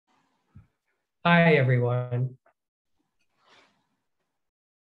Hi, everyone.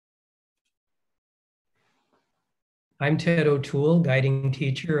 I'm Ted O'Toole, guiding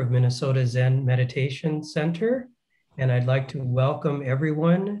teacher of Minnesota Zen Meditation Center, and I'd like to welcome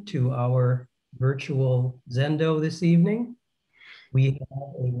everyone to our virtual Zendo this evening. We have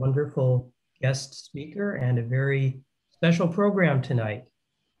a wonderful guest speaker and a very special program tonight.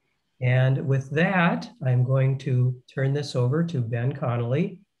 And with that, I'm going to turn this over to Ben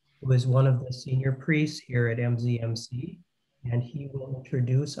Connelly, who is one of the senior priests here at MZMC, and he will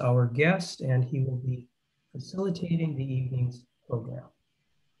introduce our guest and he will be facilitating the evening's program.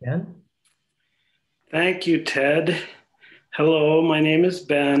 Ben? Thank you, Ted. Hello, my name is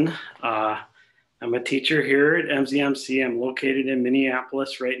Ben. I'm a teacher here at MZMC. I'm located in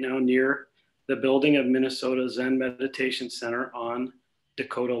Minneapolis right now near the building of Minnesota Zen Meditation Center on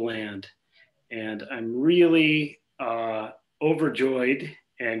Dakota land. And I'm really overjoyed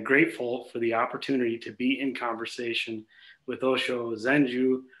and grateful for the opportunity to be in conversation with Osho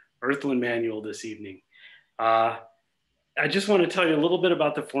Zenju Earthlyn Manuel this evening. I just want to tell you a little bit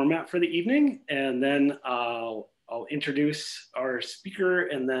about the format for the evening, and then I'll introduce our speaker,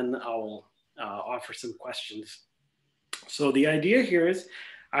 and then I'll offer some questions. So the idea here is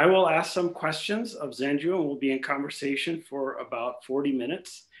I will ask some questions of Zenju, and we'll be in conversation for about 40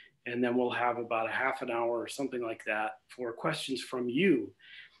 minutes, and then we'll have about a half an hour or something like that for questions from you.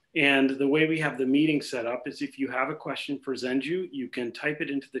 And the way we have the meeting set up is if you have a question for Zenju, you can type it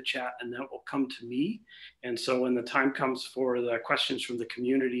into the chat and that will come to me. And so when the time comes for the questions from the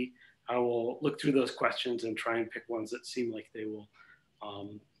community, I will look through those questions and try and pick ones that seem like they will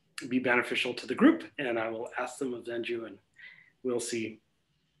be beneficial to the group. And I will ask them of Zenju and we'll see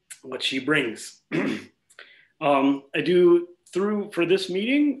what she brings. For this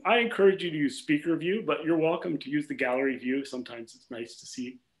meeting, I encourage you to use speaker view, but you're welcome to use the gallery view. Sometimes it's nice to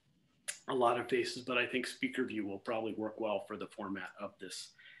see a lot of faces, but I think speaker view will probably work well for the format of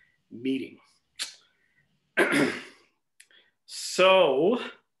this meeting. So,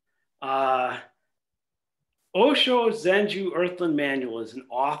 Osho Zenju Earthlyn Manuel is an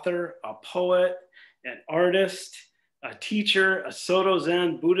author, a poet, an artist, a teacher, a Soto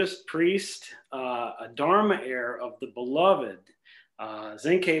Zen Buddhist priest, a Dharma heir of the beloved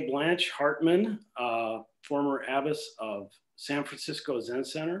Zenkei Blanche Hartman, former abbess of San Francisco Zen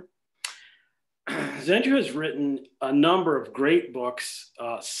Center. Zenju has written a number of great books.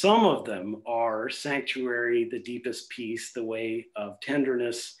 Some of them are Sanctuary, The Deepest Peace, The Way of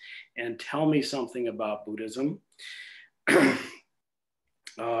Tenderness, and Tell Me Something About Buddhism. Her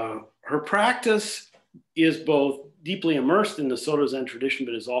practice is both deeply immersed in the Soto Zen tradition,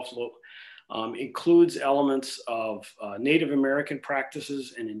 but is also includes elements of Native American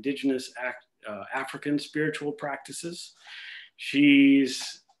practices and indigenous African spiritual practices.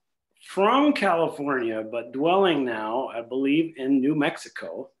 She's from California, but dwelling now, I believe, in New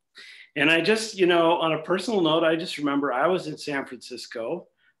Mexico. And I just, on a personal note, I just remember I was in San Francisco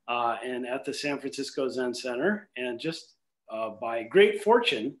and at the San Francisco Zen Center, and just by great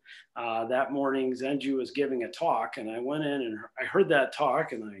fortune, that morning Zenju was giving a talk, and I went in and I heard that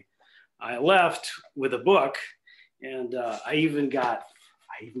talk, and I left with a book, and I even got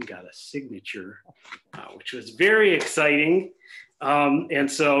a signature, which was very exciting.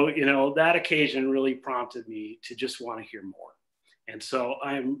 And so, that occasion really prompted me to just want to hear more. And so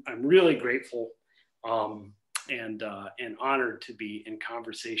I'm really grateful and honored to be in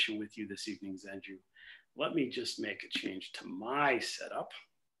conversation with you this evening, Zenju. Let me just make a change to my setup.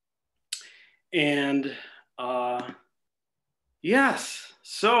 And yes,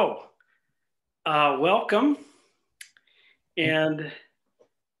 so welcome. And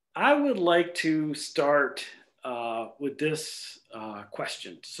I would like to start with this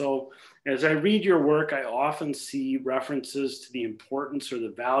question. So as I read your work, I often see references to the importance or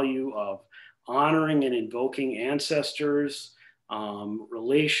the value of honoring and invoking ancestors,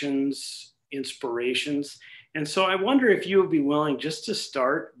 relations, inspirations. And so I wonder if you would be willing just to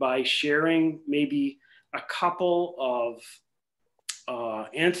start by sharing maybe a couple of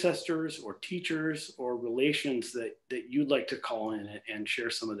ancestors or teachers or relations that you'd like to call in and share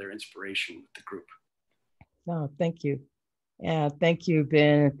some of their inspiration with the group. Oh, thank you. Yeah, thank you,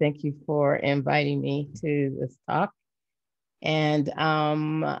 Ben. Thank you for inviting me to this talk. And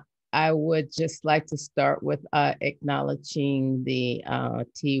I would just like to start with acknowledging the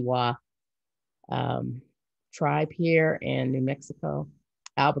Tiwa tribe here in New Mexico,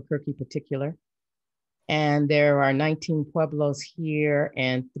 Albuquerque particular. And there are 19 pueblos here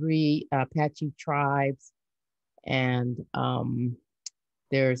and 3 Apache tribes. And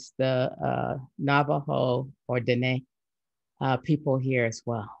there's the Navajo or Dene people here as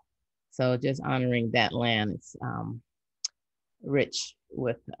well. So just honoring that land. It's rich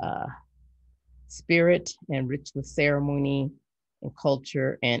with spirit and rich with ceremony and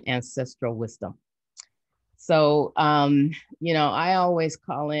culture and ancestral wisdom. So, I always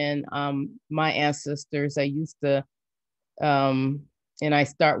call in my ancestors. I used to, and I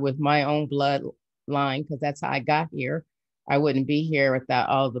start with my own bloodline because that's how I got here. I wouldn't be here without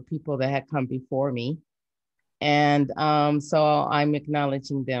all the people that had come before me. And so I'm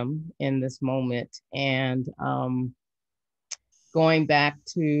acknowledging them in this moment and going back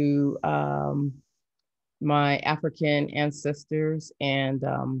to my African ancestors. And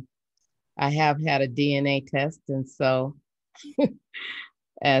I have had a DNA test. And so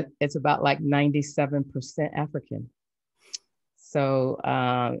it's about like 97% African. So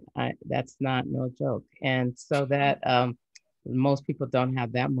that's not no joke. And so that most people don't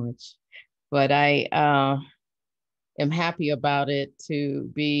have that much, but I am happy about it to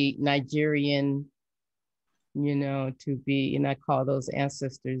be Nigerian, to be, and I call those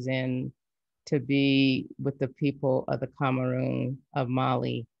ancestors in, to be with the people of the Cameroon, of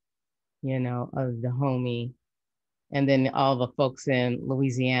Mali, of the Homie, and then all the folks in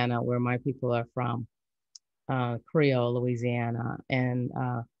Louisiana, where my people are from, Creole, Louisiana, and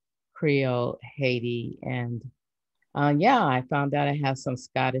Creole, Haiti. And I found out I have some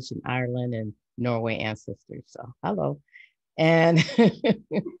Scottish and Ireland and Norway ancestors. So hello. And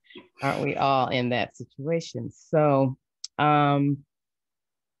aren't we all in that situation? So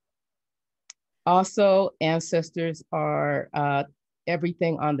also ancestors are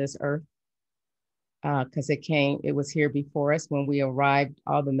everything on this earth, because it was here before us. When we arrived,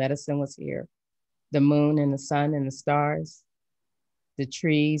 all the medicine was here. The moon and the sun and the stars, the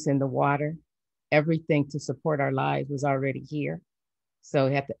trees and the water, everything to support our lives was already here. So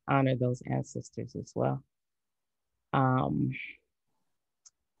we have to honor those ancestors as well. And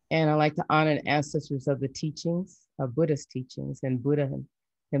I like to honor the ancestors of the teachings, of Buddhist teachings, and Buddha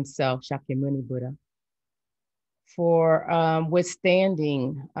himself, Shakyamuni Buddha, for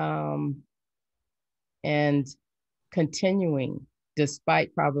withstanding and continuing,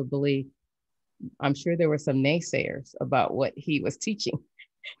 despite probably, I'm sure there were some naysayers about what he was teaching.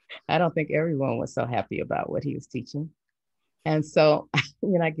 I don't think everyone was so happy about what he was teaching. And so,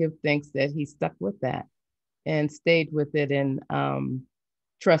 I give thanks that he stuck with that and stayed with it and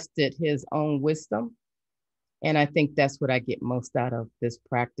trusted his own wisdom. And I think that's what I get most out of this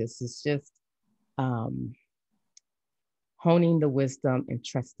practice, is just honing the wisdom and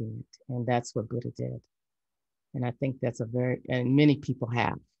trusting it. And that's what Buddha did. And I think that's and many people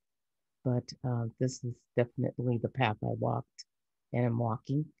have, but this is definitely the path I walked and am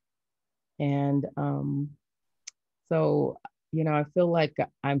walking. And so, I feel like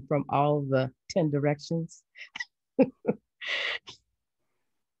I'm from all the 10 directions,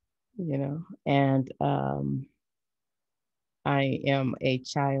 and I am a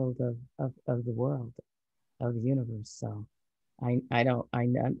child of the world, of the universe. So I know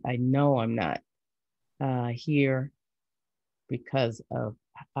I'm not here because of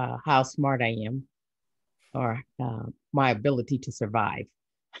how smart I am or my ability to survive.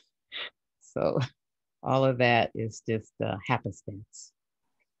 So all of that is just happenstance.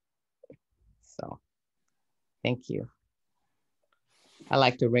 So thank you. I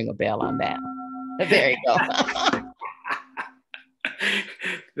like to ring a bell on that. There you go.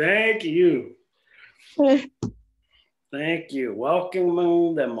 Thank you. Thank you.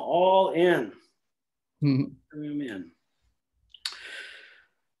 Welcome them all in. Bring them in.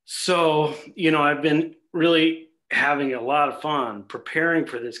 So, I've been really having a lot of fun preparing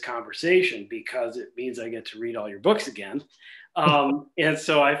for this conversation because it means I get to read all your books again. And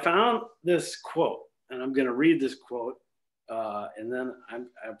so I found this quote, and I'm going to read this quote, and then I'm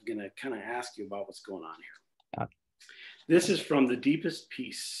going to kind of ask you about what's going on here. Okay. This is from The Deepest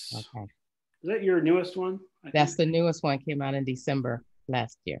Peace. Okay. Is that your newest one? That's the newest one. Came out in December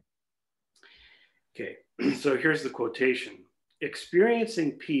last year. Okay, so here's the quotation.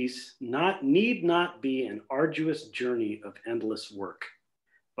 Experiencing peace need not be an arduous journey of endless work,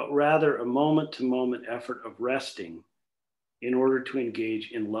 but rather a moment-to-moment effort of resting in order to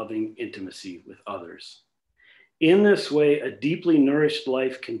engage in loving intimacy with others. In this way, a deeply nourished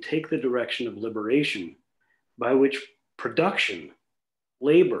life can take the direction of liberation, by which production,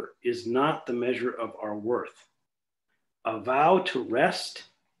 labor, is not the measure of our worth. A vow to rest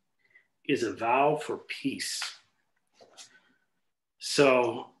is a vow for peace.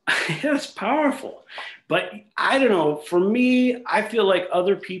 So it's powerful. But I don't know, for me, I feel like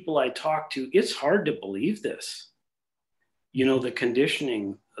other people I talk to, it's hard to believe this. The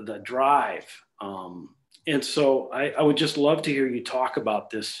conditioning, the drive, And so I would just love to hear you talk about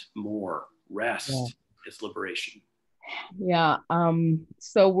this more. Rest is liberation. Yeah.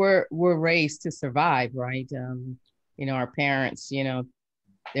 So we're raised to survive, right? You know, our parents, you know,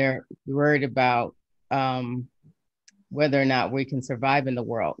 they're worried about whether or not we can survive in the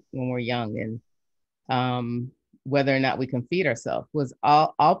world when we're young, and whether or not we can feed ourselves. Was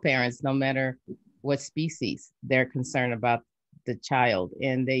all parents, no matter what species, they're concerned about the child,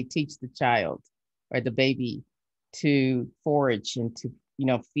 and they teach the child or the baby to forage and to, you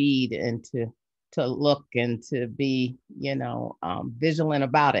know, feed and to look and to be, you know, vigilant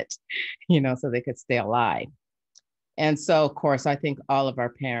about it, you know, so they could stay alive. And so, of course, I think all of our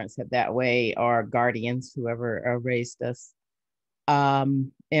parents had that way, or guardians, whoever raised us.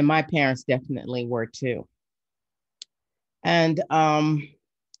 And my parents definitely were too. And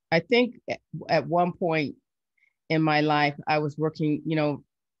I think at one point in my life, I was working, you know,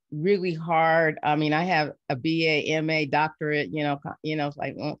 really hard. I mean, I have a BA, MA, doctorate, you know, it's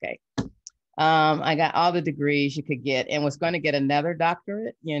like, okay. I got all the degrees you could get and was going to get another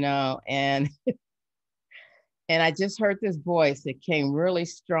doctorate, you know, and and I just heard this voice that came really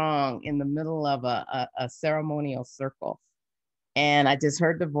strong in the middle of a ceremonial circle. And I just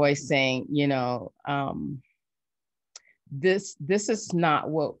heard the voice saying, you know, this is not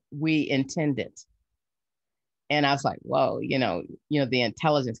what we intended. And I was like, whoa, you know, the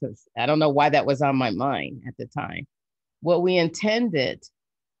intelligence, because I don't know why that was on my mind at the time. What we intended,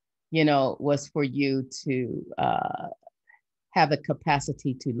 you know, was for you to have the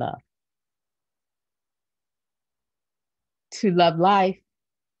capacity to love life,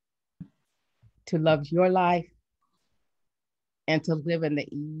 to love your life, and to live in the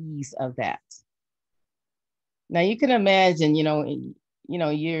ease of that. Now you can imagine, you know,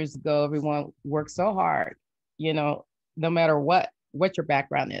 years ago, everyone worked so hard, you know, no matter what your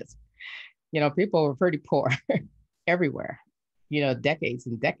background is. You know, people were pretty poor everywhere, you know, decades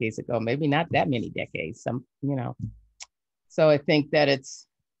and decades ago, maybe not that many decades, some, you know. So I think that it's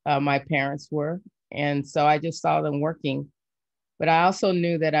my parents were. And so I just saw them working. But I also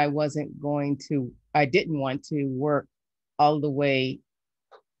knew that I didn't want to work all the way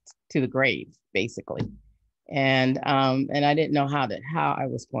to the grave, basically. And I didn't know how I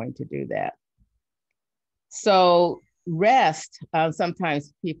was going to do that. So rest,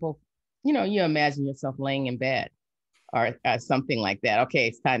 sometimes people, you know, you imagine yourself laying in bed or something like that. Okay,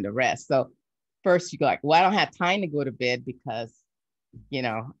 it's time to rest. So first you go like, well, I don't have time to go to bed because, you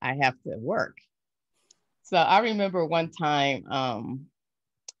know, I have to work. So I remember one time,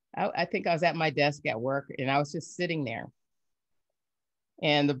 I think I was at my desk at work and I was just sitting there.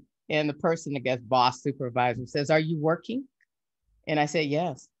 And the person, I guess, boss, supervisor says, "Are you working?" And I said,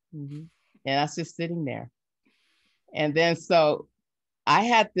 "Yes." Mm-hmm. And I was just sitting there. And then so I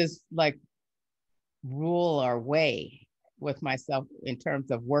had this like rule or way with myself in terms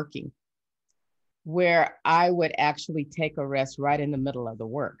of working, where I would actually take a rest right in the middle of the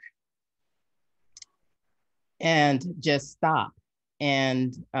work and just stop.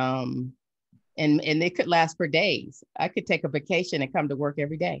 And it could last for days. I could take a vacation and come to work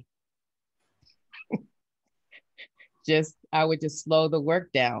every day. I would just slow the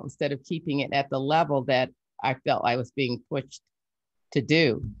work down instead of keeping it at the level that I felt I was being pushed to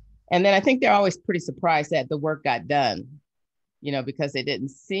do. And then I think they're always pretty surprised that the work got done, you know, because they didn't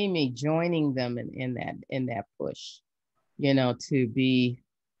see me joining them in that push, you know, to be,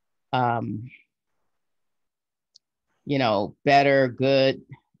 you know, better, good,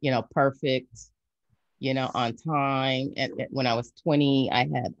 you know, perfect, you know, on time. And when I was 20, I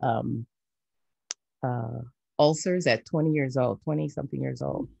had ulcers at 20 years old, 20 something years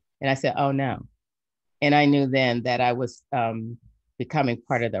old. And I said, oh no. And I knew then that I was becoming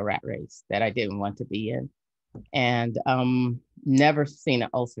part of the rat race that I didn't want to be in. And never seen an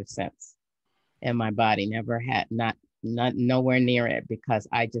ulcer since in my body, never had, not nowhere near it, because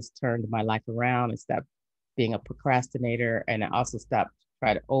I just turned my life around and stopped being a procrastinator. And I also stopped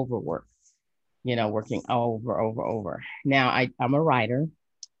trying to overwork, you know, working over. Now I'm a writer.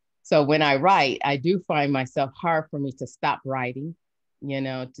 So when I write, I do find myself hard for me to stop writing, you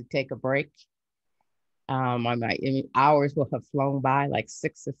know, to take a break. Hours will have flown by, like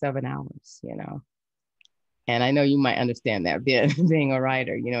 6 or 7 hours, you know. And I know you might understand that being a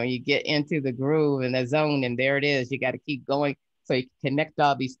writer, you know, you get into the groove and the zone and there it is. You got to keep going so you can connect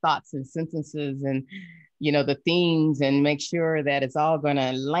all these thoughts and sentences and, you know, the themes, and make sure that it's all going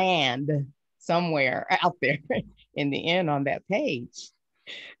to land somewhere out there in the end on that page.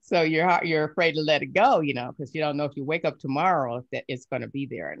 So you're afraid to let it go, you know, because you don't know if you wake up tomorrow if that it's going to be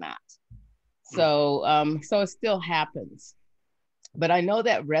there or not. So so it still happens. But I know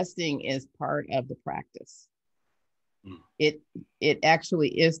that resting is part of the practice. It actually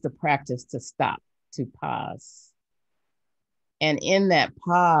is the practice to stop, to pause. And in that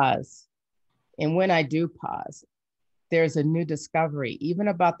pause, and when I do pause, there's a new discovery, even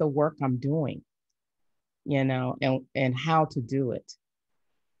about the work I'm doing, you know, and how to do it.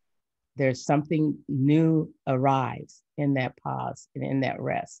 There's something new arrives in that pause and in that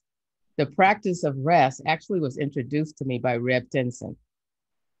rest. The practice of rest actually was introduced to me by Reb Tenzin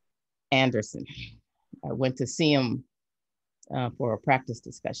Anderson. I went to see him for a practice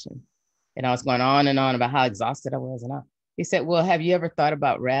discussion. And I was going on and on about how exhausted I was. And he said, well, have you ever thought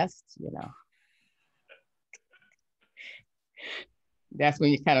about rest? You know, that's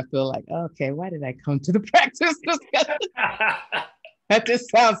when you kind of feel like, okay, why did I come to the practice discussion? That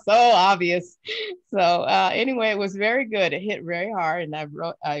just sounds so obvious. So anyway, it was very good. It hit very hard, and I've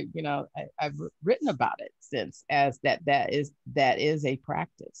written about it since, as that is a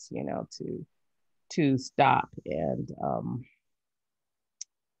practice, you know, to stop and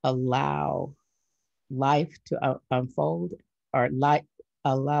allow life to unfold, or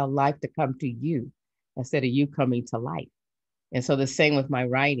allow life to come to you instead of you coming to life. And so the same with my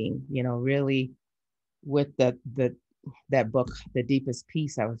writing, you know, really with that book, The Deepest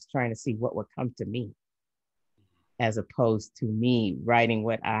Peace, I was trying to see what would come to me, as opposed to me writing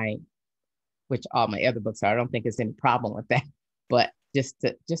which all my other books are. I don't think there's any problem with that, but just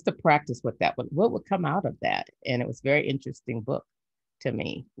to practice what would come out of that. And it was a very interesting book to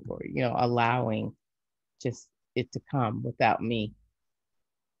me, for, you know, allowing just it to come without me,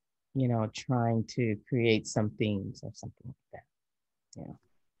 you know, trying to create some themes or something like that. Yeah.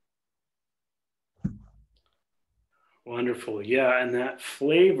 Wonderful. Yeah. And that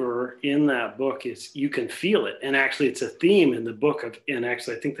flavor in that book is, you can feel it. And actually it's a theme in the book and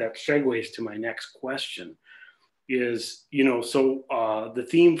actually I think that segues to my next question is, you know, so the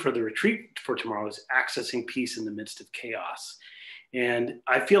theme for the retreat for tomorrow is accessing peace in the midst of chaos. And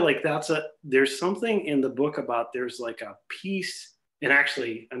I feel like there's something in the book about, there's like a peace, and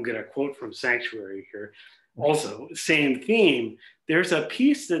actually I'm going to quote from Sanctuary here, also same theme. There's a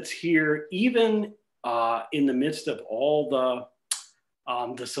peace that's here even in the midst of all the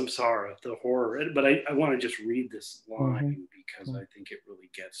samsara, the horror. But I want to just read this line because I think it really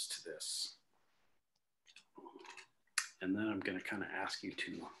gets to this. And then I'm going to kind of ask you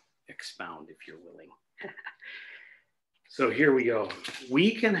to expound if you're willing. So here we go.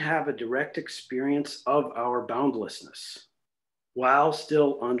 We can have a direct experience of our boundlessness while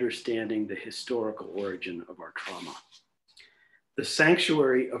still understanding the historical origin of our trauma. The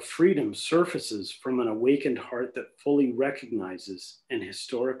sanctuary of freedom surfaces from an awakened heart that fully recognizes an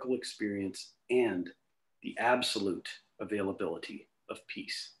historical experience and the absolute availability of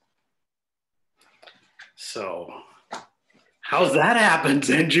peace. So, how's that happen,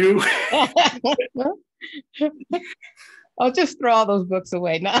 Zenju? I'll just throw all those books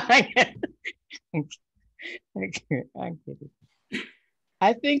away. No, I'm kidding.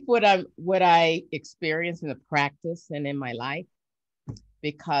 I think what I experienced in the practice and in my life,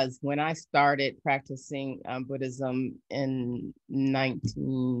 because when I started practicing Buddhism in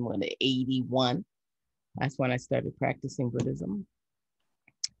 1981, that's when I started practicing Buddhism.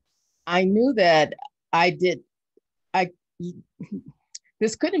 I knew that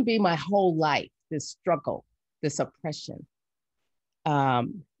this couldn't be my whole life, this struggle, this oppression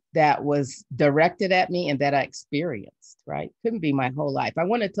that was directed at me and that I experienced, right? Couldn't be my whole life. I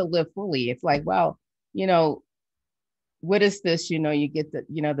wanted to live fully. It's like, well, you know, what is this? You know, you get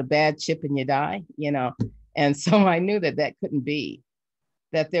the bad chip and you die, you know? And so I knew that couldn't be,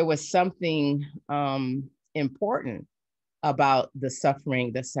 that there was something important about the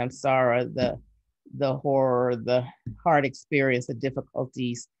suffering, the samsara, the horror, the hard experience, the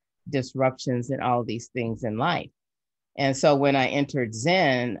difficulties, disruptions, and all these things in life. And so when I entered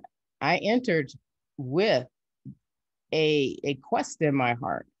Zen, I entered with a quest in my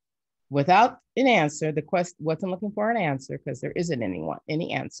heart without an answer. The quest wasn't looking for an answer because there isn't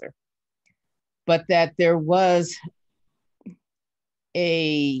any answer, but that there was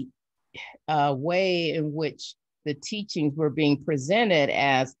a way in which the teachings were being presented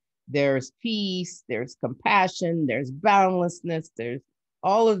as there's peace, there's compassion, there's boundlessness, there's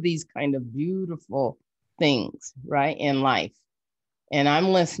all of these kind of beautiful things, right, in life. And I'm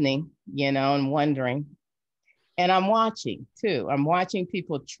listening, you know, and wondering, and I'm watching too. I'm watching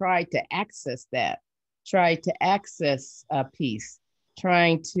people try to access that, try to access peace,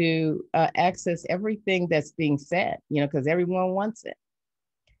 trying to access everything that's being said, you know, because everyone wants it.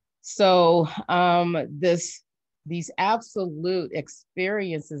 So these absolute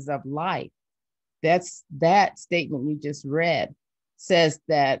experiences of life, that statement you just read, says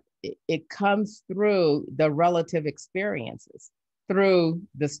that it comes through the relative experiences, through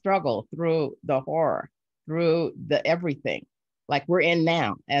the struggle, through the horror, through the everything, like we're in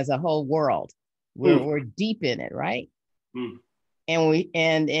now as a whole world. We're deep in it, right?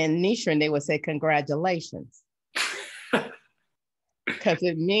 And in Nichiren, they would say congratulations, because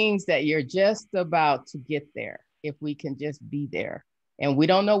it means that you're just about to get there, if we can just be there. And we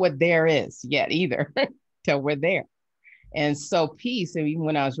don't know what there is yet either till we're there. And so peace, and even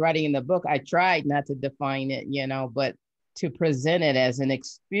when I was writing in the book, I tried not to define it, but to present it as an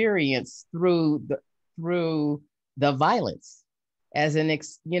experience through the violence, as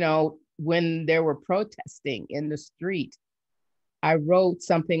when there were protesting in the street, I wrote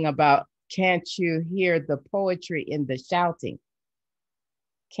something about, can't you hear the poetry in the shouting?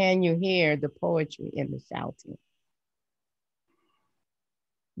 Can you hear the poetry in the shouting?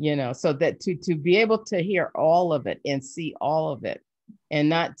 So that to be able to hear all of it and see all of it, and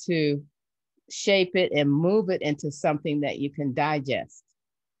not to shape it and move it into something that you can digest,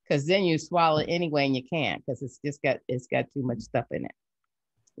 because then you swallow it anyway and you can't, because it's got too much stuff in it.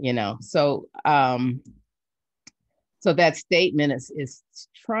 So so that statement is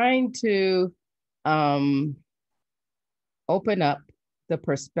trying to open up the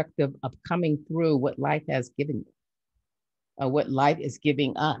perspective of coming through what life has given you. What life is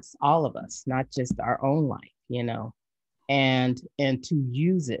giving us, all of us, not just our own life, and to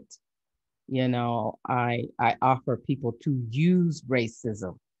use it. I offer people to use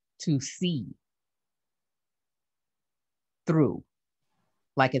racism to see through,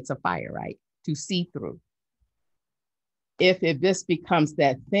 like it's a fire, right? To see through. If this becomes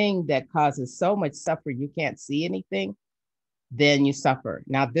that thing that causes so much suffering, you can't see anything, then you suffer.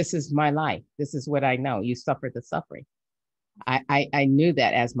 Now, this is my life. This is what I know. You suffer the suffering. I knew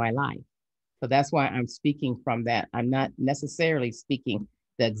that as my life. So that's why I'm speaking from that. I'm not necessarily speaking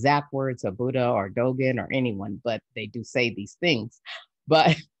the exact words of Buddha or Dogen or anyone, but they do say these things.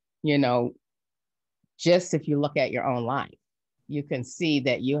 But, just if you look at your own life, you can see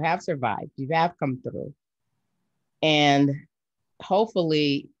that you have survived, you have come through. And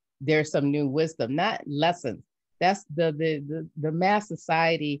hopefully there's some new wisdom, not lessons. That's the mass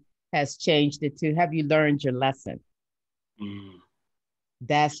society has changed it to, have you learned your lesson?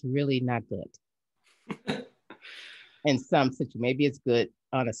 That's really not good. In some situations, maybe it's good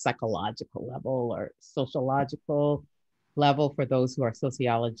on a psychological level or sociological level for those who are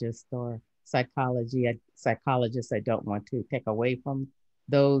sociologists or psychologists. I don't want to take away from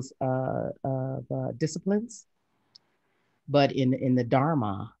those disciplines, but in the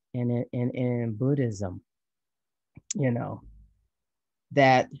dharma and in Buddhism,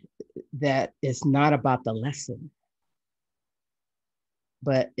 that is not about the lesson,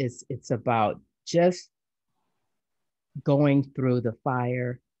 but it's about just going through the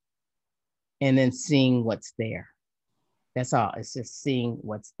fire and then seeing what's there. That's all. It's just seeing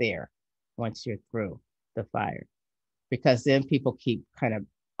what's there once you're through the fire. Because then people keep kind of,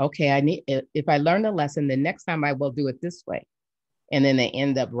 okay, if I learn a lesson, the next time I will do it this way. And then they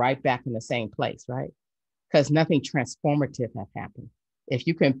end up right back in the same place, right? Because nothing transformative has happened. If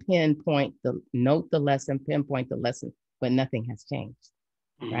you can pinpoint note the lesson, pinpoint the lesson, but nothing has changed,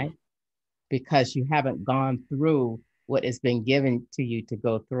 right? Because you haven't gone through what has been given to you to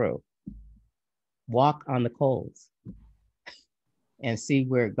go through. Walk on the coals and see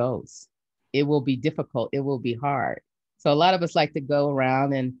where it goes. It will be difficult. It will be hard. So a lot of us like to go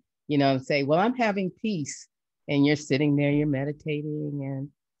around and, say, well, I'm having peace. And you're sitting there, you're meditating, and,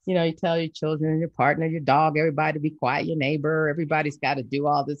 you tell your children, your partner, your dog, everybody to be quiet, your neighbor, everybody's got to do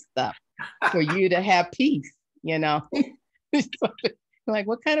all this stuff for you to have peace, Like,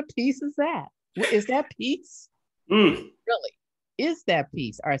 what kind of peace is that? Is that peace? Really? Is that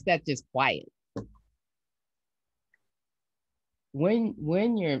peace, or is that just quiet?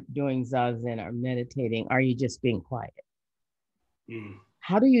 When you're doing zazen or meditating, are you just being quiet?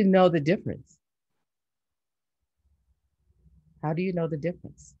 How do you know the difference? How do you know the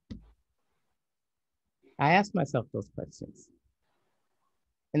difference? I ask myself those questions.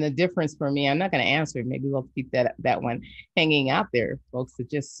 And the difference for me, I'm not going to answer it. Maybe we'll keep that one hanging out there, folks, to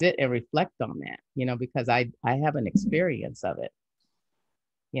just sit and reflect on that, because I have an experience of it.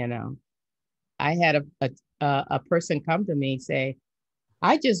 I had a person come to me and say,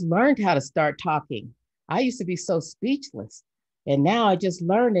 I just learned how to start talking. I used to be so speechless. And now I just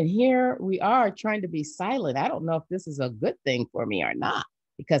learned, and here we are trying to be silent. I don't know if this is a good thing for me or not,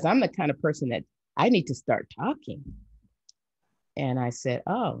 because I'm the kind of person that I need to start talking. And I said,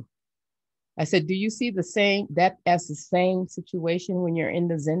 do you see that as the same situation when you're in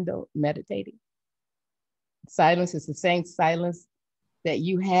the Zendo meditating? Silence is the same silence that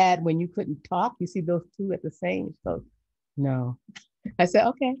you had when you couldn't talk? You see those two at the same. So no. I said,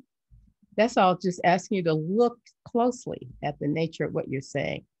 okay, that's all. Just asking you to look closely at the nature of what you're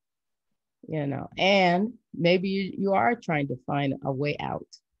saying, you know, and maybe you are trying to find a way out,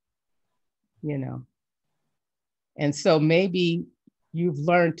 you know. And so maybe you've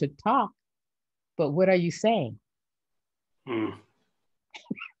learned to talk, but what are you saying? Mm.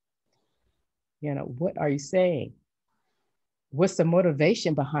 You know, what are you saying? What's the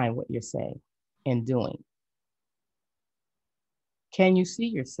motivation behind what you're saying and doing? Can you see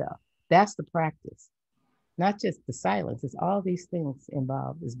yourself? That's the practice, not just the silence. It's all these things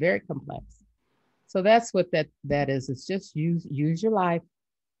involved. It's very complex. So that's what that is. It's just use your life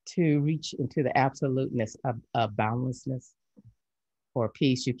to reach into the absoluteness of boundlessness or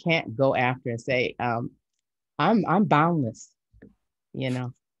peace. You can't go after and say, I'm boundless, you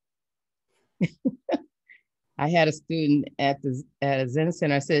know. I had a student at a Zen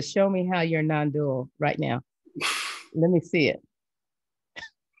center. I said, show me how you're non-dual right now. Let me see it.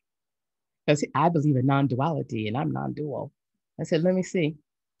 Because I believe in non-duality and I'm non-dual. I said, let me see.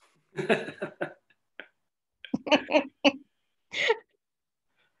 Because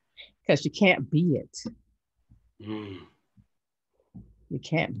you can't be it. Mm. You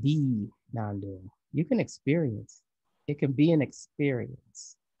can't be non-dual. You can experience. It can be an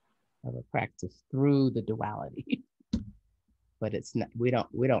experience of a practice through the duality. But it's not, we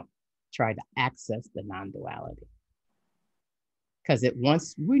don't try to access the non-duality. Because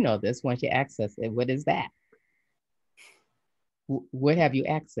once we know this, once you access it, what is that? What have you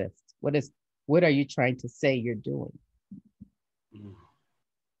accessed? What are you trying to say you're doing? Mm.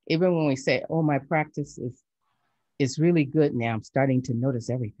 Even when we say, oh, my practice is really good now, I'm starting to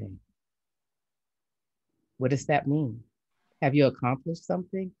notice everything. What does that mean? Have you accomplished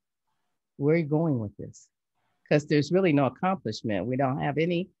something? Where are you going with this? Because there's really no accomplishment. We don't have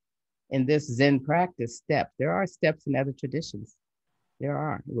any in this Zen practice step. There are steps in other traditions. There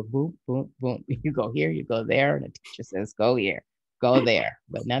are. You go boom, boom, boom. You go here, you go there, and the teacher says, go here, go there.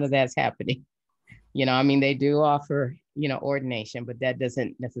 But none of that's happening. You know, I mean, they do offer, you know, ordination, but that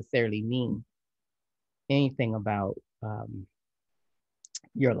doesn't necessarily mean anything about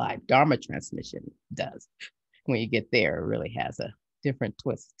your life. Dharma transmission does. When you get there, it really has a different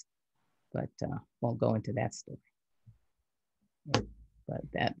twist. But won't go into that story. But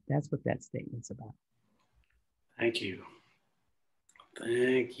that's what that statement's about. Thank you.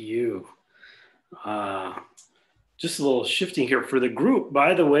 Thank you. Just a little shifting here for the group.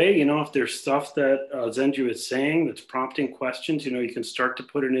 By the way, you know, if there's stuff that Zenju is saying that's prompting questions, you know, you can start to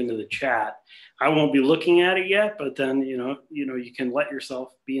put it into the chat. I won't be looking at it yet, but then, you know, you can let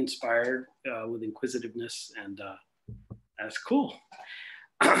yourself be inspired with inquisitiveness, and that's cool.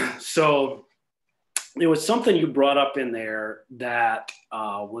 So there was something you brought up in there that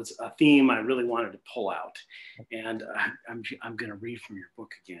was a theme I really wanted to pull out. And I'm going to read from your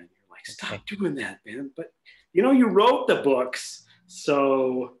book again. You're like, stop doing that, man. But, you know, you wrote the books.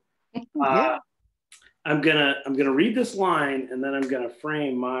 So Yeah. I'm gonna read this line, and then I'm going to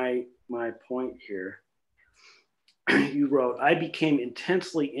frame my point here. You wrote, I became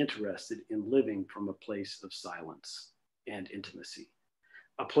intensely interested in living from a place of silence and intimacy,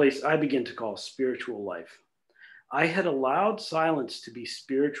 a place I begin to call spiritual life. I had allowed silence to be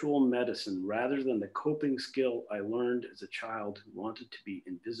spiritual medicine rather than the coping skill I learned as a child who wanted to be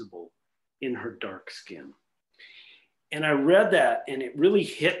invisible in her dark skin. And I read that, and it really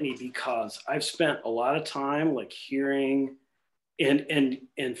hit me because I've spent a lot of time like hearing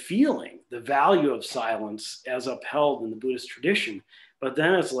and feeling the value of silence as upheld in the Buddhist tradition. But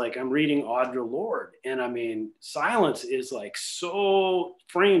then it's like I'm reading Audre Lorde, and I mean, silence is like so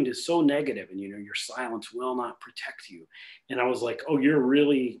framed as so negative, and you know, your silence will not protect you. And I was like, oh, you're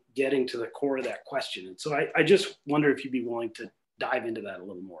really getting to the core of that question. And so I just wonder if you'd be willing to dive into that a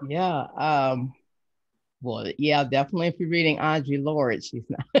little more. Yeah. Well, yeah, definitely. If you're reading Audre Lorde, she's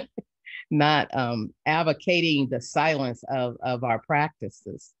not advocating the silence of our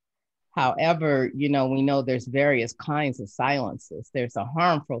practices. However, you know, we know there's various kinds of silences. There's a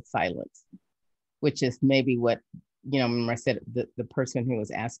harmful silence, which is maybe what, you know, remember I said the person who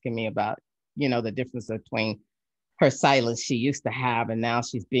was asking me about, you know, the difference between her silence she used to have and now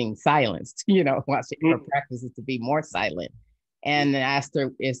she's being silenced, you know, her practice is to be more silent. And I asked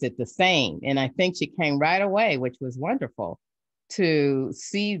her, is it the same? And I think she came right away, which was wonderful to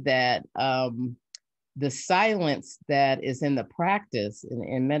see that the silence that is in the practice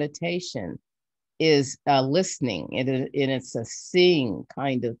in meditation is listening, and it's a seeing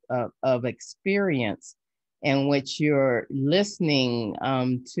kind of experience in which you're listening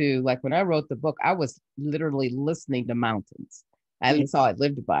to, like when I wrote the book, I was literally listening to mountains. That's all I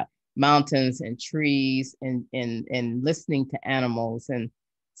lived by. Mountains and trees and listening to animals and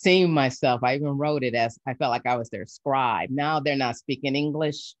seeing myself. I even wrote it as I felt like I was their scribe. Now they're not speaking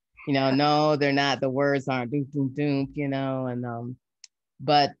English, no, they're not, the words aren't doom, doom, doom, and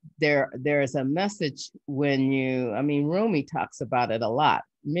but there's a message when Rumi talks about it a lot.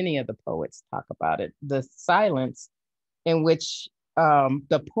 Many of the poets talk about it, the silence in which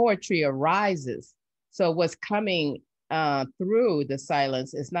the poetry arises. So what's coming through the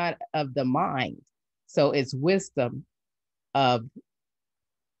silence is not of the mind. So it's wisdom of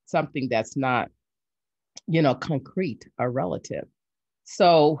something that's not, concrete or relative.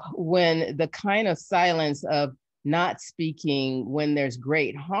 So when the kind of silence of not speaking when there's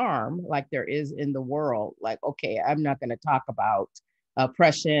great harm, like there is in the world, like, okay, I'm not going to talk about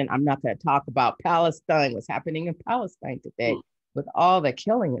oppression. I'm not going to talk about Palestine, what's happening in Palestine today with all the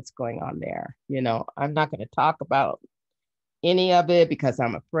killing that's going on there. I'm not going to talk about any of it because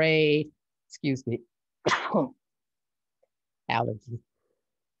I'm afraid, excuse me, allergies.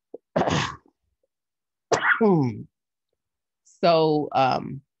 So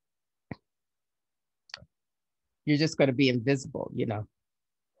you're just going to be invisible,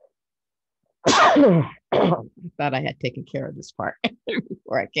 I thought I had taken care of this part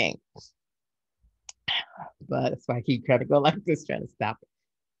before I came. But that's why I keep trying to go like this, trying to stop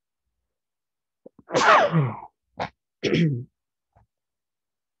it.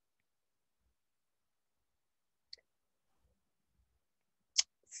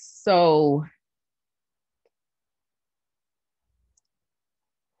 So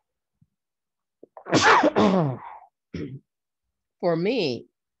for me,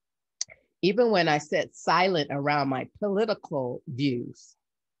 even when I sit silent around my political views,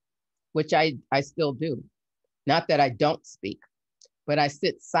 which I still do, not that I don't speak, but I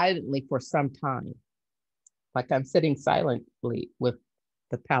sit silently for some time. Like I'm sitting silently with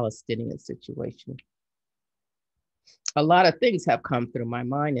the Palestinian situation. A lot of things have come through my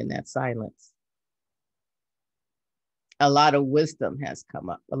mind in that silence. A lot of wisdom has come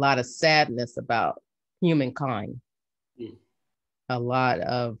up, a lot of sadness about humankind, a lot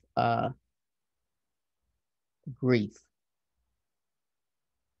of grief.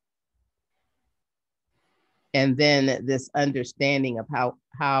 And then this understanding of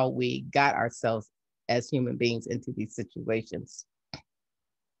how we got ourselves as human beings into these situations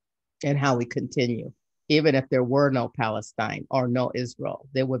and how we continue. Even if there were no Palestine or no Israel,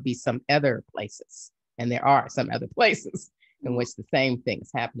 there would be some other places. And there are some other places in which the same thing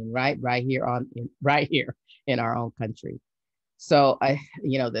is happening right here in our own country. So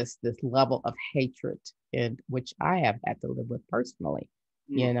this level of hatred, in which I have had to live with personally,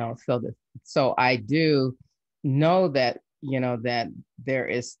 so I do know that, that there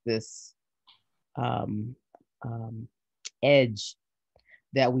is this edge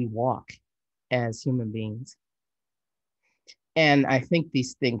that we walk as human beings. And I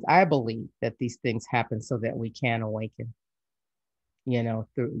believe that these things happen so that we can awaken,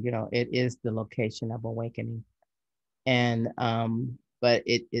 it is the location of awakening. And, but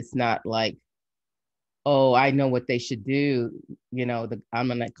it's not like, oh, I know what they should do. I'm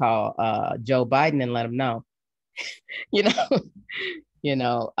going to call Joe Biden and let him know,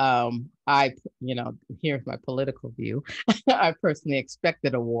 here's my political view. I personally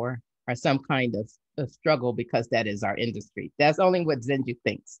expected a war or some kind of struggle because that is our industry. That's only what Zenju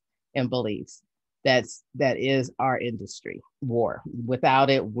thinks and believes. That is our industry, war. Without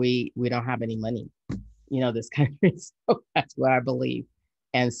it, we don't have any money, this country. So that's what I believe.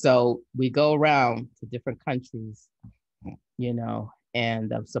 And so we go around to different countries,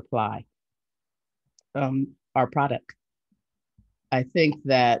 and supply our product. I think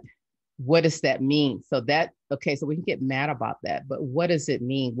that, what does that mean? So we can get mad about that, but what does it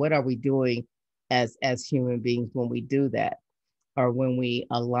mean? What are we doing as human beings when we do that, or when we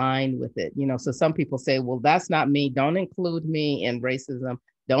align with it? So some people say, well, that's not me. Don't include me in racism.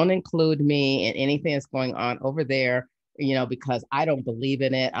 Don't include me in anything that's going on over there, because I don't believe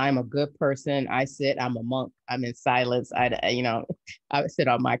in it. I'm a good person. I'm a monk. I'm in silence. I sit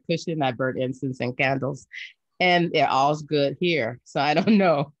on my cushion. I burn incense and candles, and they're all's good here. So I don't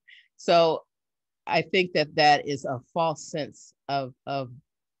know. So I think that is a false sense of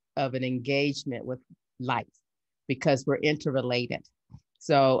an engagement with life, because we're interrelated.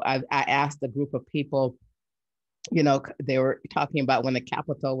 So I asked a group of people, they were talking about when the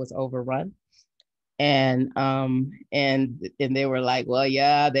Capitol was overrun. And they were like, well,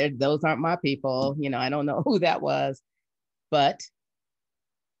 yeah, those aren't my people. I don't know who that was. But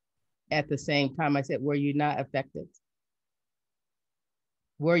at the same time, I said, were you not affected?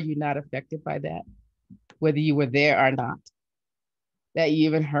 Were you not affected by that? Whether you were there or not? that you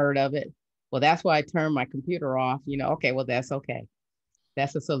even heard of it. Well, that's why I turned my computer off. Okay, well, that's okay.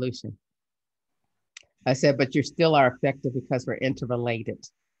 That's a solution. I said, but you still are affected because we're interrelated.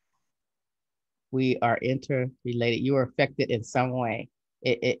 We are interrelated. You are affected in some way.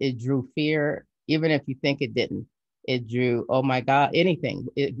 It drew fear, even if you think it didn't. It drew, oh my God, anything.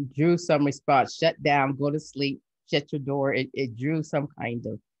 It drew some response, shut down, go to sleep, shut your door. It drew some kind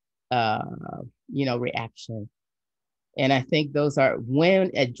of, reaction. And I think those are,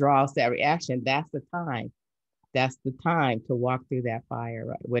 when it draws that reaction, that's the time. That's the time to walk through that fire,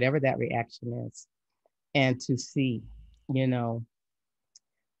 right? Whatever that reaction is, and to see,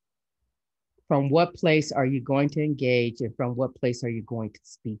 from what place are you going to engage, and from what place are you going to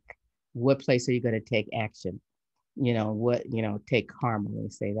speak? What place are you going to take action? Take karma, we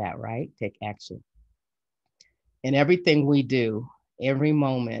say that, right? Take action. And everything we do, every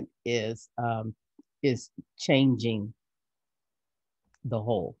moment is changing the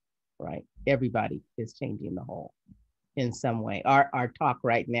whole, right? Everybody is changing the whole in some way. Our talk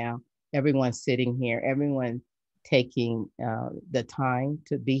right now, everyone's sitting here, everyone taking the time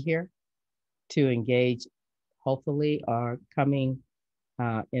to be here, to engage, hopefully, are coming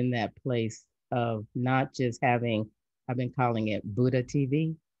in that place of not just having, I've been calling it Buddha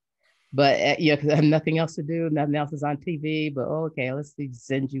TV, but because I have nothing else to do, nothing else is on TV, but okay, let's see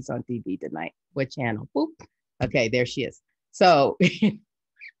Zenju's on TV tonight. What channel? Boop. Okay, there she is. So,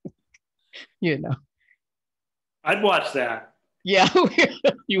 I'd watch that. Yeah,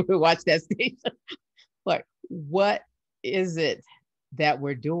 you would watch that station. Like, what is it that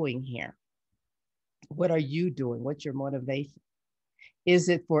we're doing here? What are you doing? What's your motivation? Is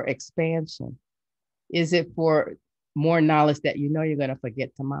it for expansion? Is it for more knowledge that you're going to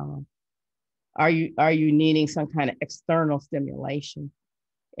forget tomorrow? Are you needing some kind of external stimulation?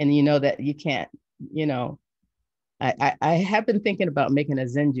 And you know that you can't, I have been thinking about making a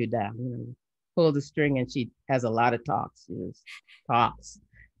Zenju doll, pull the string, and she has a lot of talks, talks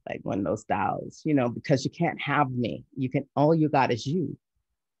like one of those dolls, because you can't have me. All you got is you,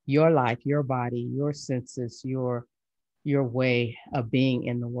 your life, your body, your senses, your way of being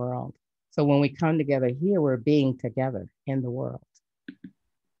in the world. So when we come together here, we're being together in the world.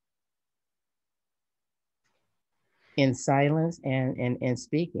 In silence and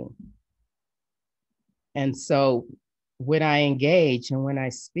speaking. And so when I engage and when I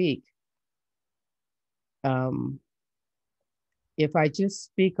speak, if I just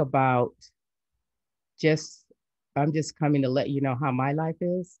speak about I'm just coming to let you know how my life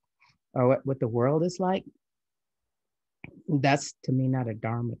is, or what the world is like, that's to me not a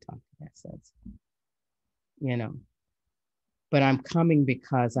dharma talk in that sense, But I'm coming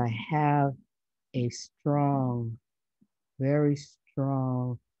because I have a strong, very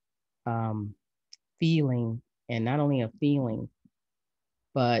strong feeling, and not only a feeling,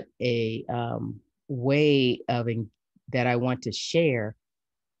 but a way of that I want to share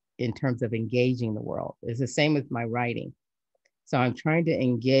in terms of engaging the world. It's the same with my writing. So I'm trying to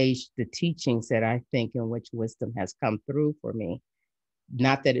engage the teachings that I think in which wisdom has come through for me.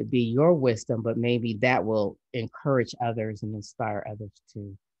 Not that it be your wisdom, but maybe that will encourage others and inspire others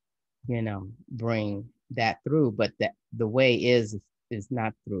to, bring that through. But that the way is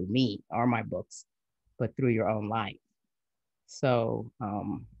not through me or my books, but through your own life. So,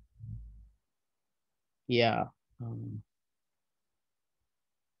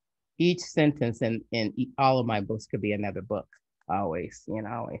 each sentence in all of my books could be another book, always,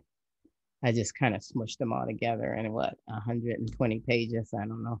 I just kind of smushed them all together in 120 pages, I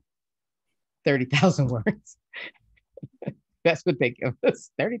don't know, 30,000 words. That's what they give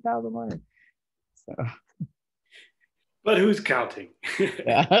us, 30,000 words. So, but who's counting?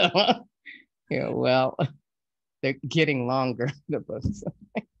 Well, they're getting longer, the books.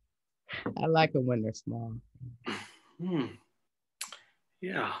 I like them when they're small.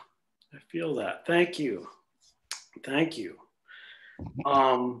 Yeah, I feel that. Thank you.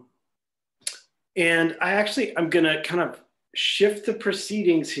 And I'm gonna kind of shift the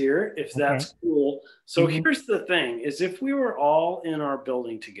proceedings here, if that's cool. So here's the thing, is if we were all in our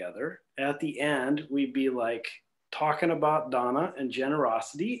building together, at the end, we'd be like talking about dana and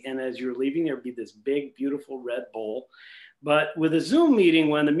generosity. And as you're leaving, there'd be this big, beautiful red bowl. But with a Zoom meeting,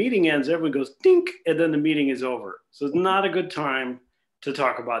 when the meeting ends, everyone goes dink, and then the meeting is over. So it's not a good time to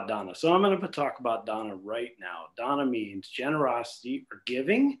talk about dana. So I'm going to talk about dana right now. Dana means generosity or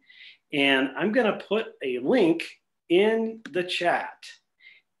giving. And I'm going to put a link in the chat.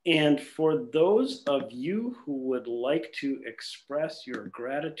 And for those of you who would like to express your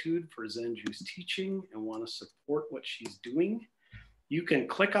gratitude for Zenju's teaching and want to support what she's doing, you can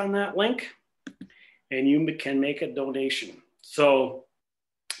click on that link and you can make a donation. So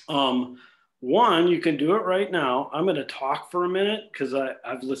one, you can do it right now. I'm going to talk for a minute because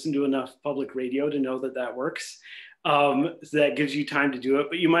I've listened to enough public radio to know that that works. So that gives you time to do it.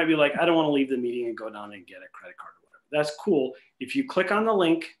 But you might be like, I don't want to leave the meeting and go down and get a credit card or whatever. That's cool. If you click on the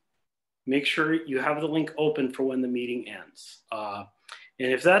link, make sure you have the link open for when the meeting ends.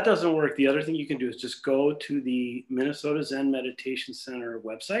 And if that doesn't work, the other thing you can do is just go to the Minnesota Zen Meditation Center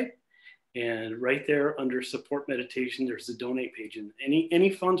website. And right there under support meditation, there's the donate page. And any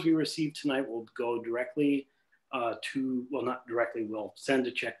funds we receive tonight will go directly not directly, we'll send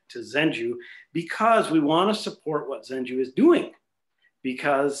a check to Zenju because we want to support what Zenju is doing,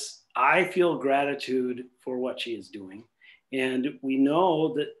 because I feel gratitude for what she is doing. And we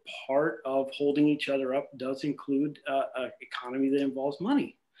know that part of holding each other up does include an economy that involves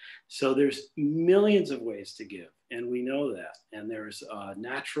money. So there's millions of ways to give, and we know that. And there's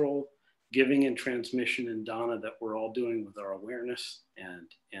natural giving and transmission and dana that we're all doing with our awareness, and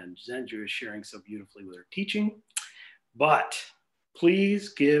Zenju is sharing so beautifully with her teaching. But please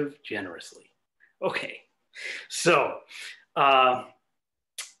give generously. Okay, so I'm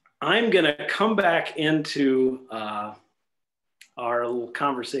gonna come back into our little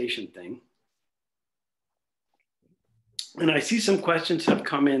conversation thing. And I see some questions have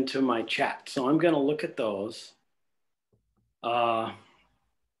come into my chat, so I'm gonna look at those.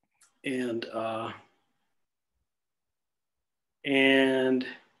 And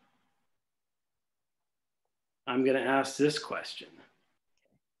I'm going to ask this question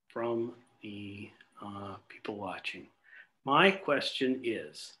from the people watching. My question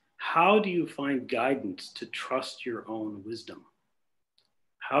is, how do you find guidance to trust your own wisdom?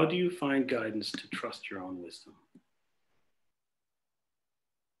 How do you find guidance to trust your own wisdom?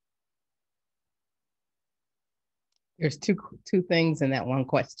 There's two things in that one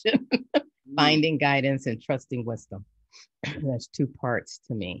question. Finding guidance and trusting wisdom. There's two parts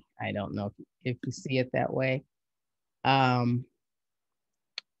to me. I don't know if you see it that way.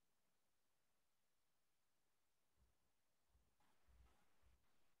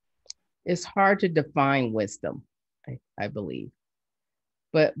 It's hard to define wisdom, I believe.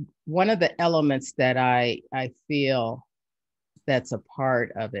 But one of the elements that I feel that's a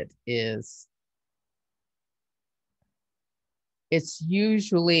part of it is it's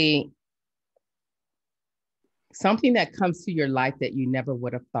usually something that comes to your life that you never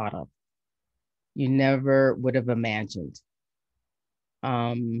would have thought of. You never would have imagined.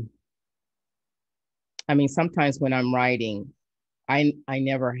 I mean, sometimes when I'm writing, I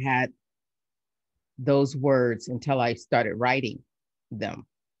never had those words until I started writing them.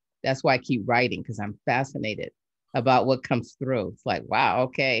 That's why I keep writing, because I'm fascinated about what comes through. It's like, wow,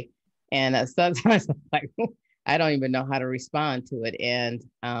 okay. And sometimes I'm like, I don't even know how to respond to it.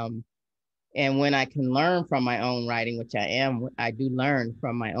 And when I can learn from my own writing, which I do learn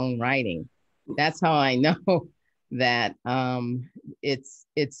from my own writing, that's how I know that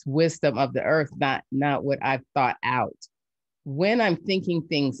it's wisdom of the earth, not what I've thought out. When I'm thinking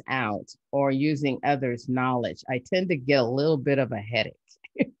things out or using others' knowledge, I tend to get a little bit of a headache.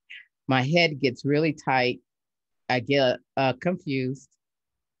 My head gets really tight. I get confused.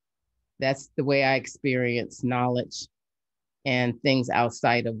 That's the way I experience knowledge and things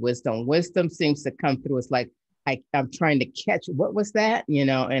outside of wisdom. Wisdom seems to come through. It's like I'm trying to catch, what was that?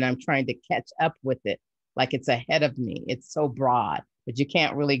 And I'm trying to catch up with it. Like it's ahead of me. It's so broad, but you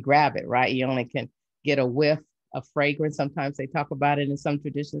can't really grab it, right? You only can get a whiff of fragrance. Sometimes they talk about it in some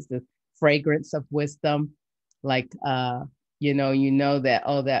traditions, the fragrance of wisdom. Like, you know that,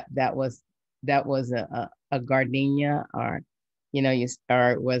 oh, that was a gardenia, or,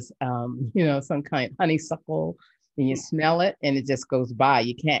 or it was, some kind of honeysuckle, and you smell it and it just goes by.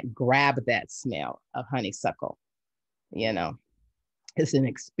 You can't grab that smell of honeysuckle. It's an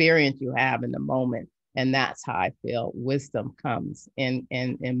experience you have in the moment. And that's how I feel wisdom comes and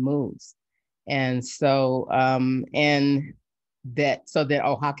moves. And so, how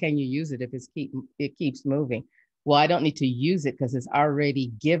can you use it if it keeps moving? Well, I don't need to use it because it's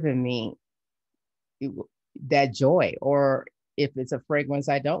already given me that joy. Or if it's a fragrance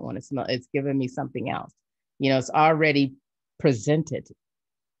I don't want to smell, it's given me something else. It's already presented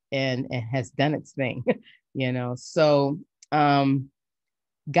and has done its thing, So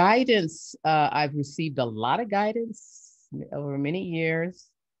guidance, I've received a lot of guidance over many years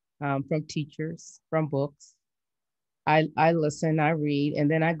from teachers, from books. I listen, I read,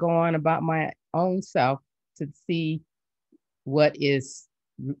 and then I go on about my own self to see what is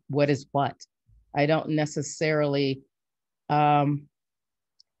what. I don't necessarily, I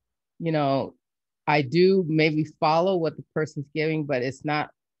do maybe follow what the person's giving, but it's not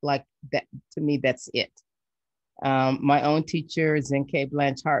like that. To me, that's it. My own teacher, Zenkei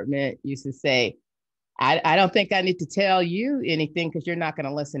Blanche Hartman, used to say, I don't think I need to tell you anything because you're not going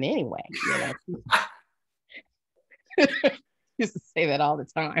to listen anyway. You know, used to say that all the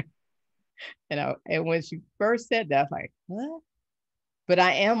time. You know, and when she first said that, I was like, what? But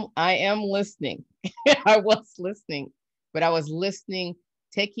I am listening. I was listening, but I was listening,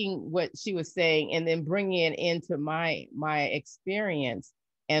 taking what she was saying and then bringing it into my experience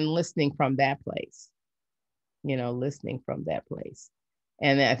and listening from that place. You know, listening from that place.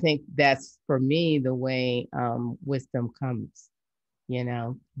 And I think that's for me the way wisdom comes, you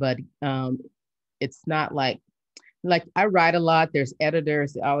know, but it's not like I write a lot. There's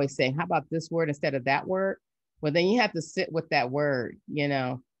editors that always say, how about this word instead of that word? Well, then you have to sit with that word, you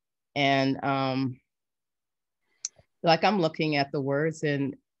know, and like I'm looking at the words,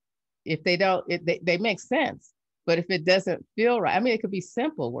 and if they don't, they make sense. But if it doesn't feel right, I mean, it could be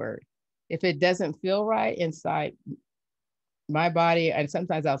simple word. If it doesn't feel right inside my body, and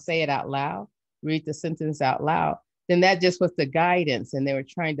sometimes I'll say it out loud, read the sentence out loud, then that just was the guidance. And they were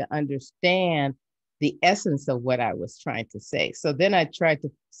trying to understand the essence of what I was trying to say. So then I tried to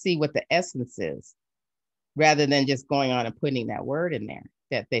see what the essence is, rather than just going on and putting that word in there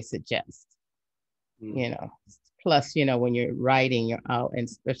that they suggest. You know, plus, you know, when you're writing, you're out, and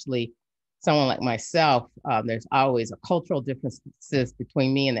especially someone like myself, there's always a cultural differences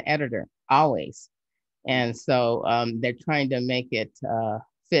between me and the editor, always. And so they're trying to make it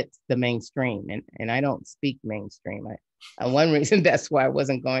fit the mainstream. And I don't speak mainstream. One reason that's why I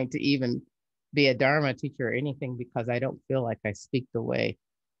wasn't going to even be a Dharma teacher or anything, because I don't feel like I speak the way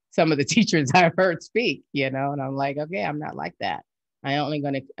some of the teachers I've heard speak, you know, and I'm like, okay, I'm not like that. I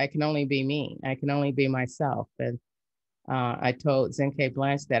can only be me. I can only be myself. And I told Zenkei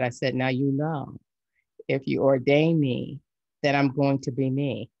Blanche that I said, now, you know, if you ordain me, then I'm going to be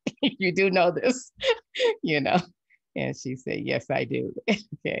me. You do know this, you know? And she said, yes, I do.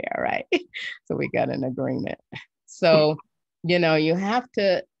 Okay, all right. So we got an agreement. So, you know, you have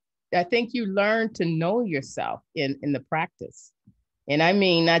to, I think you learn to know yourself in the practice. And I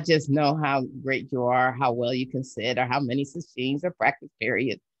mean, not just know how great you are, how well you can sit, or how many sessions or practice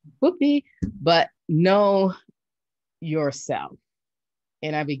periods, whoopee, but know yourself.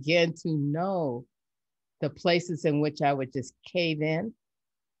 And I began to know the places in which I would just cave in.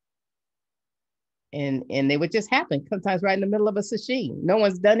 And they would just happen, sometimes right in the middle of a session. No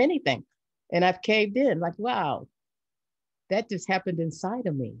one's done anything. And I've caved in, like, wow, that just happened inside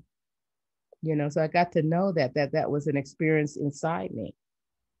of me. You know, so I got to know that was an experience inside me.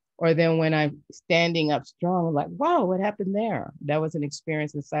 Or then when I'm standing up strong, I'm like, wow, what happened there? That was an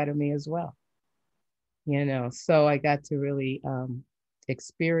experience inside of me as well. You know, so I got to really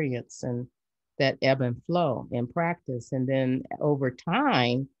experience and that ebb and flow in practice. And then over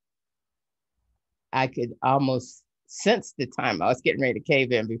time, I could almost sense the time I was getting ready to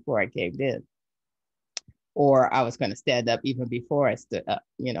cave in before I caved in. Or I was going to stand up even before I stood up,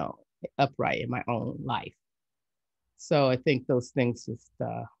 you know, upright in my own life. So I think those things just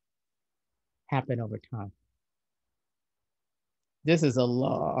happen over time. This is a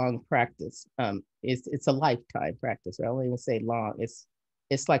long practice. It's a lifetime practice. I won't even say long.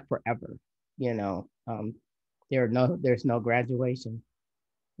 It's like forever. You know, there's no graduation.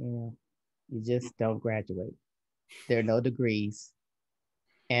 You know, you just don't graduate. There are no degrees,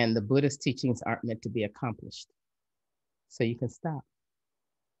 and the Buddhist teachings aren't meant to be accomplished. So you can stop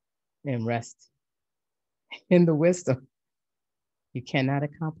and rest in the wisdom. You cannot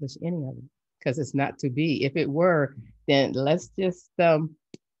accomplish any of it because it's not to be. If it were, then let's just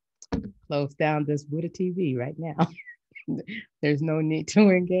close down this Buddha TV right now. There's no need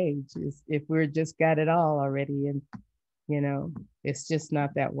to engage. If we're just got it all already, and you know, it's just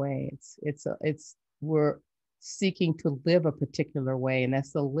not that way. We're seeking to live a particular way, and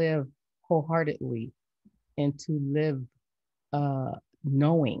that's to live wholeheartedly and to live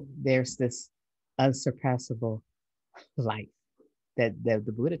knowing there's this unsurpassable life that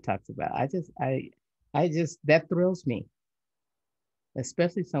the Buddha talks about. I just that thrills me,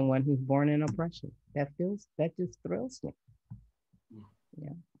 especially someone who's born in oppression. That just thrills me. Yeah.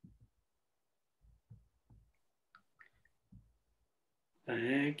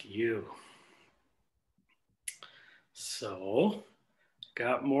 Thank you. So,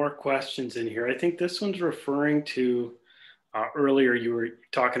 got more questions in here. I think this one's referring to earlier you were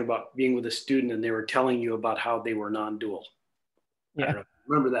talking about being with a student and they were telling you about how they were non-dual. Yeah. I don't know if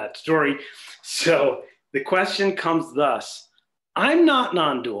you remember that story. So the question comes thus: I'm not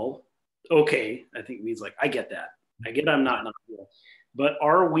non-dual. Okay, I think it means like, I get that. I get I'm not non-dual. But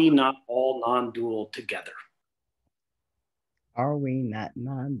are we not all non-dual together? Are we not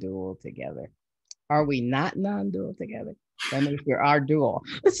non-dual together? Are we not non-dual together? That means you're our dual.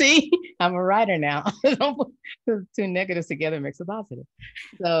 See, I'm a writer now. Two negatives together makes a positive.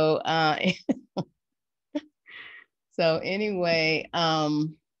 So, so anyway,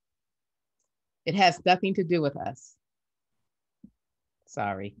 it has nothing to do with us.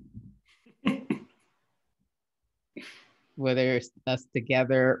 Sorry. Whether it's us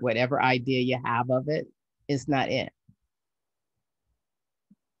together, whatever idea you have of it, is not it.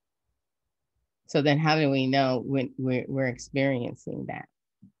 So then how do we know when we're experiencing that?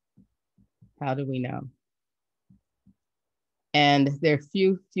 How do we know? And there are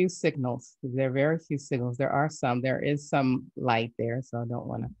few signals. There are very few signals. There is some light there, so I don't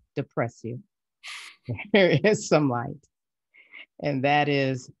want to depress you. There is some light. And that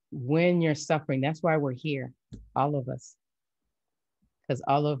is when you're suffering. That's why we're here, all of us. Because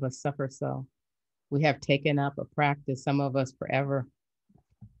all of us suffer so. We have taken up a practice, some of us forever,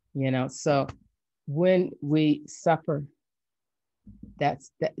 so when we suffer,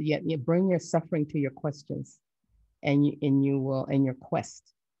 you bring your suffering to your questions and you will, in your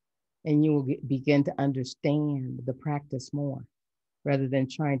quest, and you will begin to understand the practice more rather than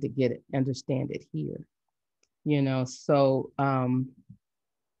trying to understand it here. So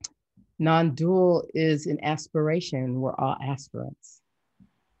non-dual is an aspiration. We're all aspirants.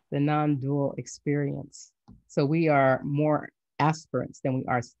 The non-dual experience. So we are more aspirants than we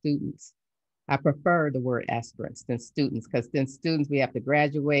are students. I prefer the word aspirants than students, because then students, we have to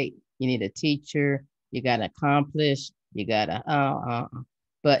graduate, you need a teacher, you got to accomplish, you got to,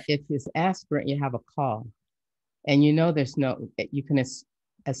 But if it's aspirant, you have a call. And you can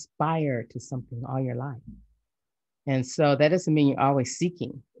aspire to something all your life. And so that doesn't mean you're always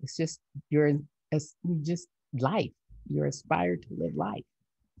seeking. It's just, just life. You're aspired to live life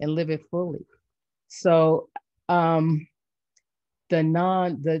and live it fully. So the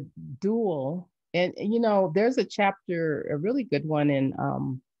dual, and there's a chapter, a really good one in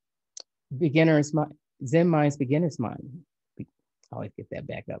Zen Mind's Beginner's Mind. I always get that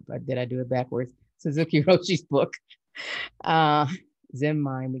back up. Did I do it backwards? Suzuki Roshi's book, Zen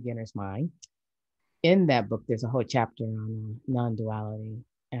Mind, Beginner's Mind. In that book, there's a whole chapter on non-duality.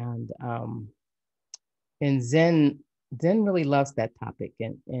 And Zen really loves that topic,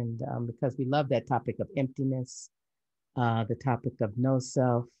 and because we love that topic of emptiness, the topic of no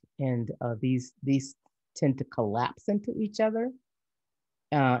self, and these tend to collapse into each other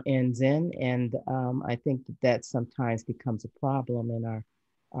in Zen, and I think that sometimes becomes a problem in our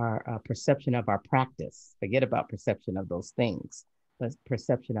perception of our practice. Forget about perception of those things, but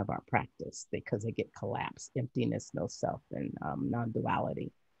perception of our practice, because they get collapsed: emptiness, no self, and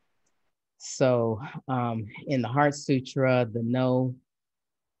non-duality. So in the Heart Sutra, the no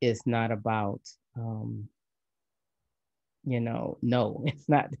is not about, no, it's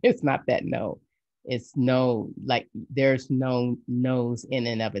not that no. It's no, like there's no nose in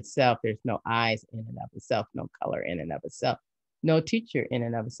and of itself. There's no eyes in and of itself, no color in and of itself, no teacher in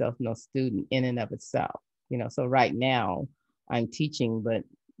and of itself, no student in and of itself. So right now I'm teaching, but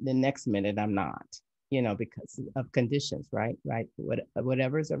the next minute I'm not, because of conditions, right?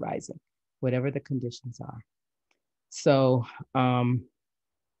 Whatever is arising, whatever the conditions are. So,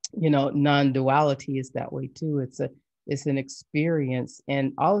 non-duality is that way too. It's an experience,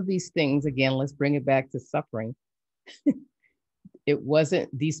 and all of these things, again, let's bring it back to suffering. It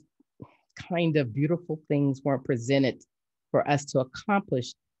wasn't, these kind of beautiful things weren't presented for us to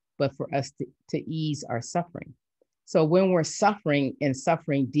accomplish, but for us to ease our suffering. So when we're suffering and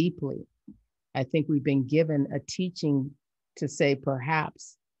suffering deeply, I think we've been given a teaching to say,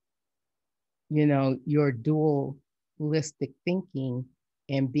 perhaps, your dualistic thinking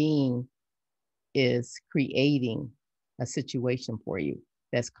and being is creating a situation for you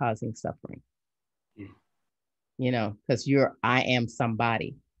that's causing suffering. Because I am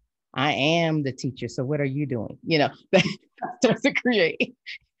somebody. I am the teacher. So what are you doing? That starts to create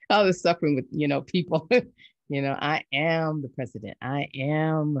all the suffering with, people. I am the president. I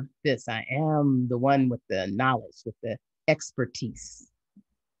am this. I am the one with the knowledge, with the expertise.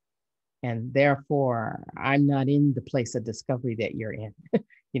 And therefore, I'm not in the place of discovery that you're in,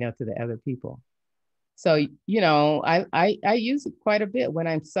 to the other people. So, I use it quite a bit. When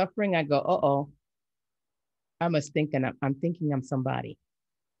I'm suffering, I go, I'm thinking I'm somebody.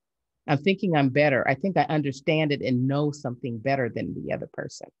 I'm thinking I'm better. I think I understand it and know something better than the other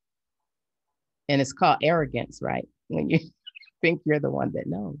person. And it's called arrogance, right? When you think you're the one that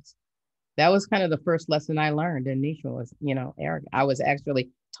knows. That was kind of the first lesson I learned in Nietzsche was, arrogant. I was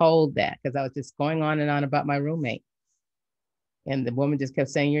actually told that because I was just going on and on about my roommate. And the woman just kept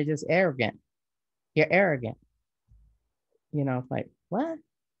saying, you're just arrogant. You're arrogant. It's like, what?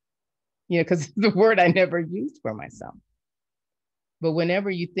 because it's the word I never used for myself. But whenever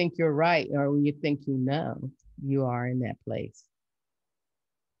you think you're right, or when you think you know, you are in that place.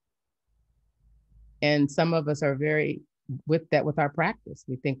 And some of us are very with our practice.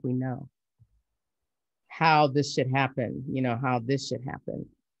 We think we know how this should happen, how this should happen,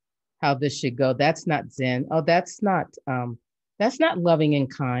 how this should go. That's not Zen. Oh, that's not loving and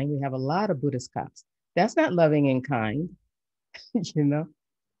kind. We have a lot of Buddhist cops. That's not loving and kind.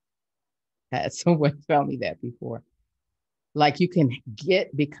 Had someone tell me that before. Like you can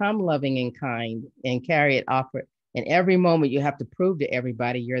become loving and kind and carry it off. And every moment you have to prove to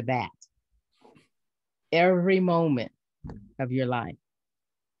everybody you're that. Every moment of your life.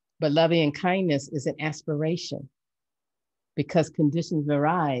 But loving and kindness is an aspiration because conditions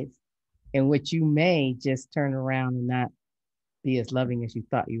arise in which you may just turn around and not be as loving as you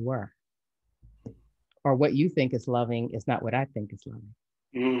thought you were. Or what you think is loving is not what I think is loving.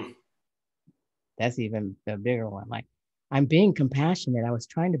 Mm. That's even the bigger one. Like, I'm being compassionate. I was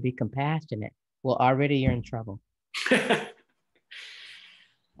trying to be compassionate. Well, already you're in trouble.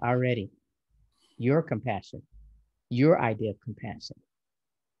 Already. Your compassion, your idea of compassion.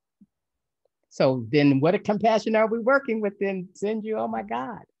 So then what compassion are we working with then, Zenju? Oh my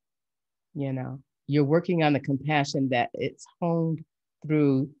God. You're working on the compassion that it's honed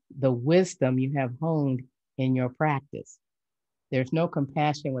through the wisdom you have honed in your practice. There's no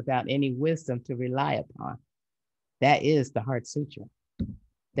compassion without any wisdom to rely upon. That is the Heart Sutra.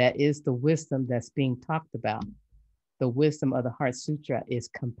 That is the wisdom that's being talked about. The wisdom of the Heart Sutra is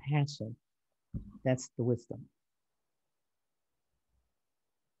compassion. That's the wisdom.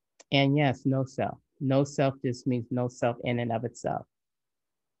 And yes, no self. No self just means no self in and of itself.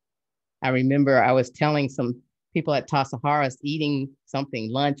 I remember I was telling some people at Tassajara eating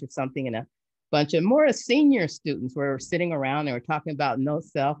something, lunch or something, and a bunch of more senior students were sitting around. They were talking about no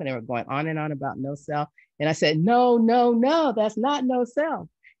self, and they were going on and on about no self. And I said, no, that's not no self.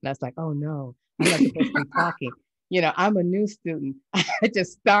 And I was like, oh no, I'm not supposed to be talking. I'm a new student. I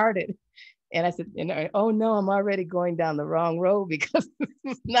just started. And I said, oh no, I'm already going down the wrong road because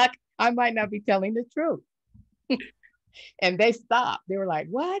I might not be telling the truth. And they stopped. They were like,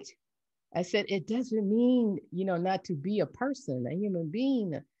 what? I said, it doesn't mean, not to be a person, a human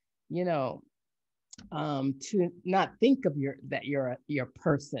being, to not think of that you're a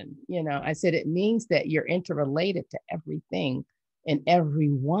person. I said, it means that you're interrelated to everything and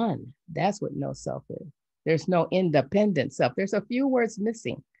everyone. That's what no self is. There's no independent self. There's a few words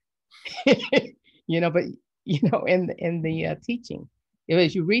missing, but in the teaching,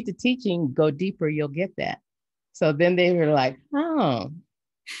 as you read the teaching, go deeper, you'll get that. So then they were like, oh.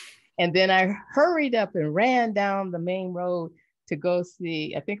 And then I hurried up and ran down the main road to go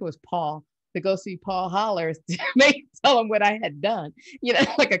see, I think it was Paul, to go see Paul Hollers to tell him what I had done,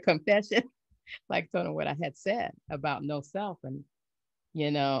 like a confession, like telling him what I had said about no self. And,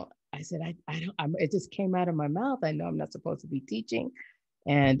 I said, it just came out of my mouth. I know I'm not supposed to be teaching.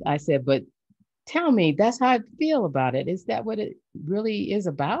 And I said, but tell me, that's how I feel about it. Is that what it really is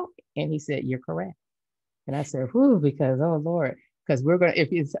about? And he said, you're correct. And I said, whew, because, oh Lord, because we're going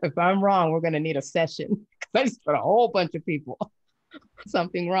to, if I'm wrong, we're going to need a session. Because I just put a whole bunch of people,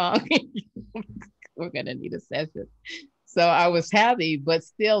 something wrong. We're going to need a session. So I was happy, but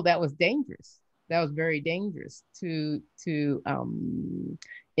still that was dangerous. That was very dangerous to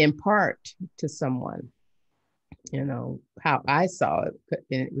impart to someone, how I saw it.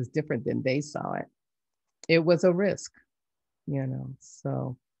 And it was different than they saw it. It was a risk,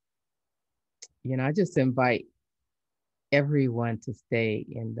 so, I just invite everyone to stay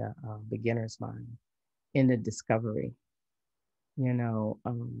in the beginner's mind, in the discovery.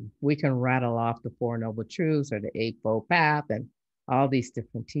 We can rattle off the Four Noble Truths or the Eightfold Path and all these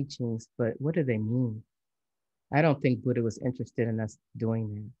different teachings, but what do they mean? I don't think Buddha was interested in us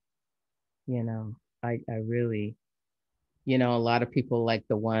doing that. I really, a lot of people like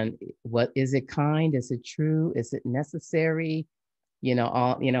the one, what is it kind? Is it true? Is it necessary?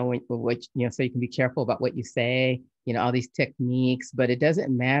 All, which, so you can be careful about what you say, all these techniques, but it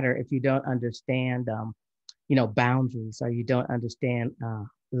doesn't matter if you don't understand, boundaries, or you don't understand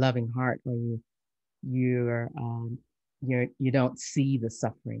loving heart, or you don't see the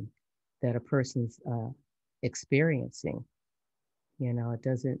suffering that a person's experiencing. It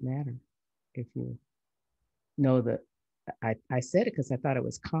doesn't matter if you know that. I said it because I thought it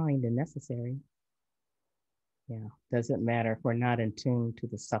was kind and necessary. Yeah, doesn't matter if we're not in tune to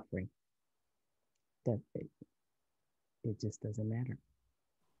the suffering. That it just doesn't matter.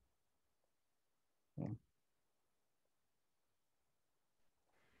 Yeah.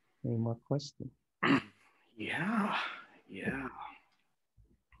 Any more questions? Yeah.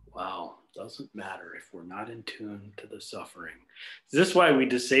 Wow. doesn't matter if we're not in tune to the suffering. This is why we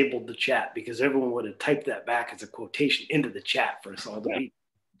disabled the chat, because everyone would have typed that back as a quotation into the chat for us all to be.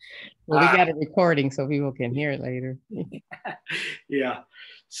 Well, we got a recording so people can hear it later. Yeah.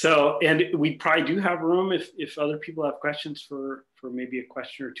 So, and we probably do have room if other people have questions for maybe a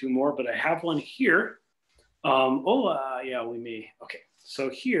question or two more, but I have one here. Yeah, we may. Okay. So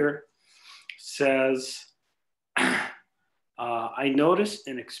here says, I notice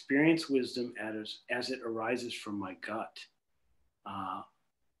and experience wisdom as it arises from my gut. I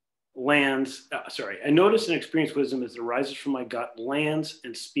notice and experience wisdom as it arises from my gut, lands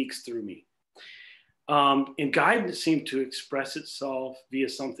and speaks through me. And guidance seems to express itself via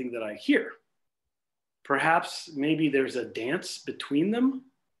something that I hear. Perhaps maybe there's a dance between them.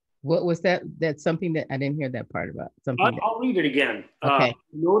 What was that? That's something that I didn't hear that part about. I'll read it again. Okay.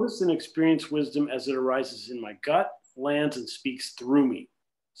 Notice and experience wisdom as it arises in my gut, lands and speaks through me.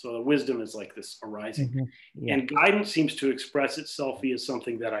 So the wisdom is like this arising. Mm-hmm. Yeah. And guidance seems to express itself via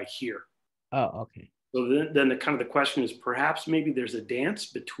something that I hear. Oh, okay. So then the kind of the question is, perhaps maybe there's a dance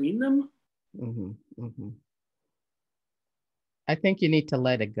between them. Mm-hmm. Mm-hmm. I think you need to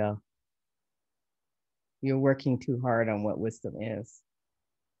let it go. You're working too hard on what wisdom is.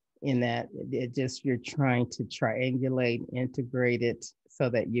 In that you're trying to triangulate, integrate it so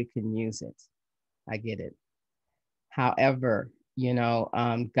that you can use it. I get it. However,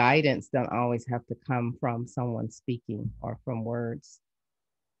 guidance don't always have to come from someone speaking or from words.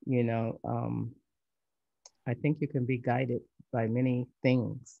 I think you can be guided by many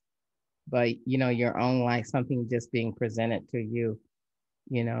things, but your own life, something just being presented to you,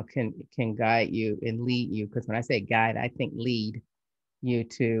 can guide you and lead you. Because when I say guide, I think lead you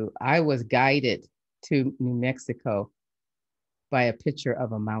to. I was guided to New Mexico by a picture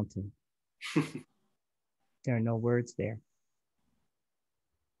of a mountain. There are no words there.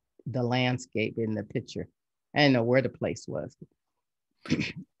 The landscape in the picture. I didn't know where the place was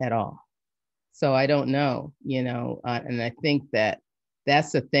at all. So I don't know, and I think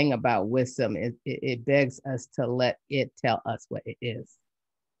that's the thing about wisdom. It begs us to let it tell us what it is.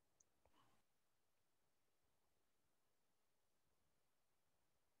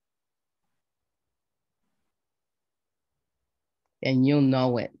 And you'll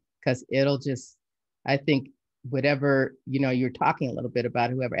know it because it'll just, I think whatever, you're talking a little bit about,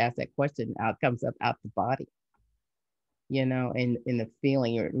 whoever asked that question, out comes up out the body, and in the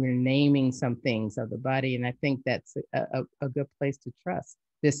feeling, you're naming some things of the body. And I think that's a good place to trust.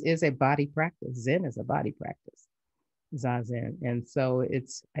 This is a body practice. Zen is a body practice, Zazen. And so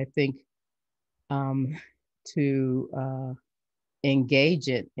it's, I think, to engage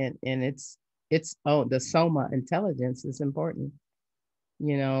it and it's the soma intelligence is important.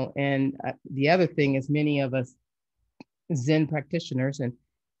 And the other thing is, many of us Zen practitioners and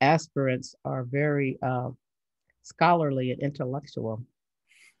aspirants are very scholarly and intellectual.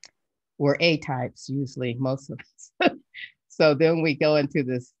 We're A-types usually, most of us. So then we go into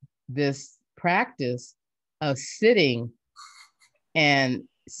this practice of sitting and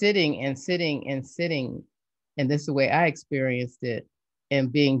sitting and sitting and sitting. And this is the way I experienced it,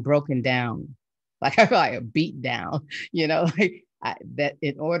 and being broken down, like I feel like a beat down, that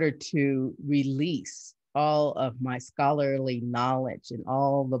in order to release all of my scholarly knowledge and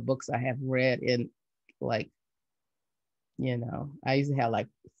all the books I have read in, I used to have like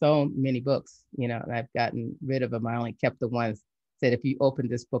so many books, and I've gotten rid of them. I only kept the ones that if you open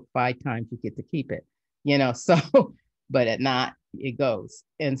this book 5 times, you get to keep it, so, but at not, it goes.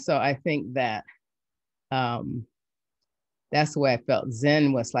 And so I think that that's the way I felt.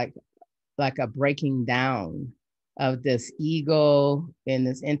 Zen was like a breaking down of this ego and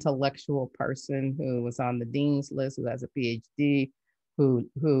this intellectual person who was on the dean's list, who has a PhD, who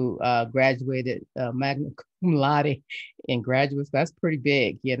graduated magna cum laude in graduate school. That's pretty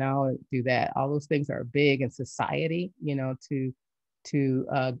big, do that. All those things are big in society,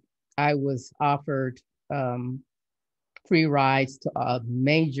 I was offered free rides to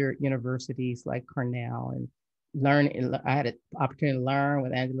major universities like Cornell, and I had an opportunity to learn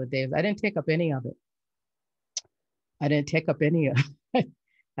with Angela Davis. I didn't take up any of it.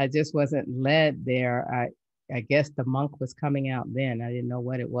 I just wasn't led there. I guess the monk was coming out then. I didn't know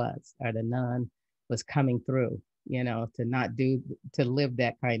what it was, or the nun was coming through, to live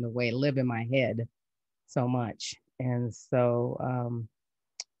that kind of way, live in my head so much. And so,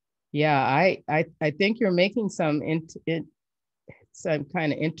 I think you're making some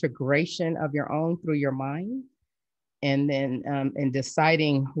kind of integration of your own through your mind, and then and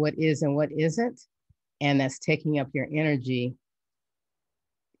deciding what is and what isn't, and that's taking up your energy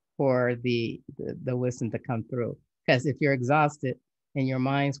for the wisdom to come through. Because if you're exhausted, and your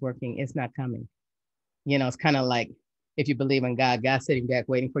mind's working, it's not coming. You know, it's kind of like if you believe in God, God's sitting back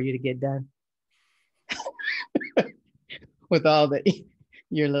waiting for you to get done with all the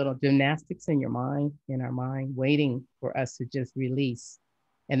your little gymnastics in your mind, in our mind, waiting for us to just release.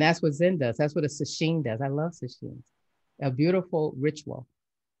 And that's what Zen does. That's what a sesshin does. I love sesshin. A beautiful ritual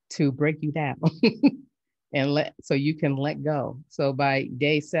to break you down and so you can let go. So by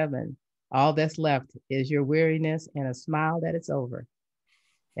day 7, all that's left is your weariness and a smile that it's over.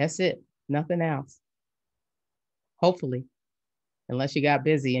 That's it. Nothing else. Hopefully, unless you got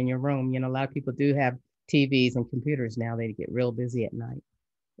busy in your room. You know, a lot of people do have TVs and computers now. They get real busy at night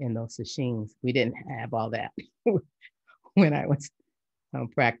in those sessions. We didn't have all that when I was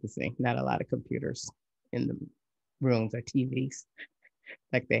practicing. Not a lot of computers in the rooms or TVs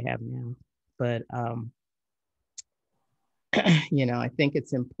like they have now. But, you know, I think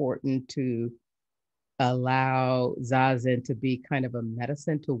it's important to allow Zazen to be kind of a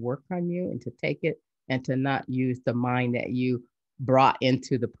medicine to work on you and to take it and to not use the mind that you brought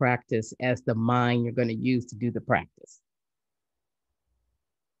into the practice as the mind you're going to use to do the practice.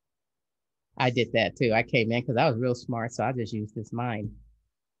 I did that too. I came in because I was real smart, so I just used this mind.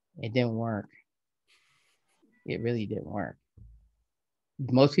 It didn't work. It really didn't work.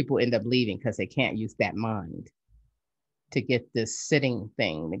 Most people end up leaving because they can't use that mind to get this sitting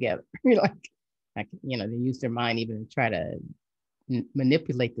thing together. like, you know, they use their mind even to try to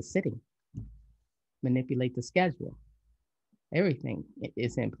manipulate the sitting, manipulate the schedule. Everything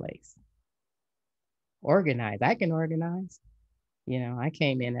is in place. Organize. I can organize. You know, I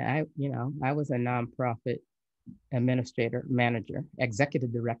came in and I was a nonprofit administrator, manager,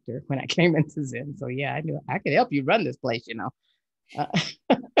 executive director when I came into Zen. So yeah, I knew I could help you run this place, you know.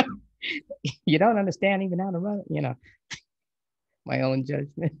 You don't understand even how to run it, you know. My own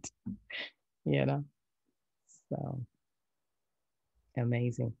judgment, you know. So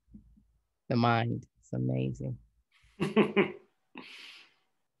amazing. The mind, it's amazing.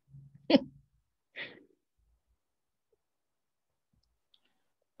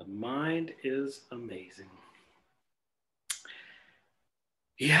 The mind is amazing.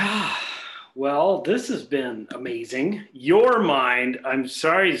 Yeah, well, this has been amazing. Your mind, I'm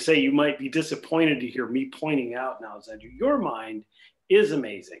sorry to say you might be disappointed to hear me pointing out now, Zenju, your mind is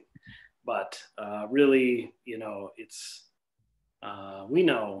amazing. But really, you know, it's, we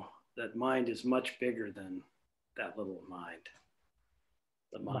know that mind is much bigger than that little mind.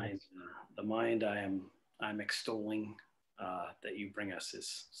 The mind I'm extolling that you bring us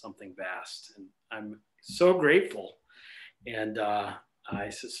is something vast. And I'm so grateful. And I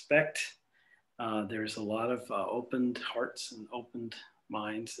suspect there's a lot of opened hearts and opened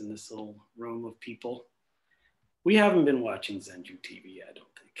minds in this little room of people. We haven't been watching Zenju TV, I don't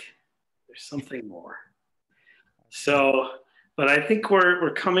think. There's something more. So, but I think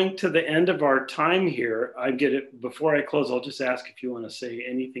we're coming to the end of our time here. Before I close, I'll just ask if you want to say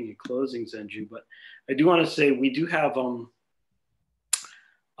anything in closing, Zenju. But I do want to say we do have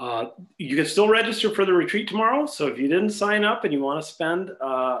you can still register for the retreat tomorrow. So if you didn't sign up and you want to spend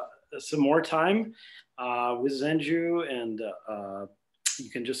some more time with Zenju, and you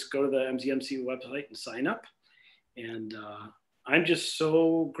can just go to the MZMC website and sign up. And I'm just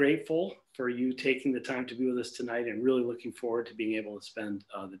so grateful for you taking the time to be with us tonight, and really looking forward to being able to spend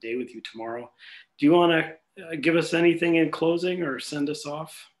the day with you tomorrow. Do you want to give us anything in closing or send us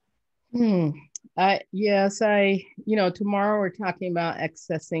off? Yes, tomorrow we're talking about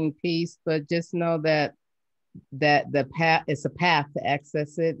accessing peace, but just know that the path is a path to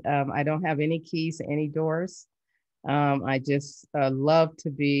access it. I don't have any keys to any doors. I just love to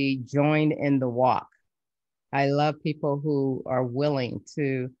be joined in the walk. I love people who are willing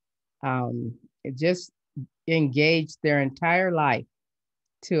to just engage their entire life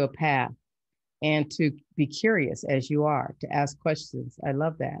to a path and to be curious as you are, to ask questions. I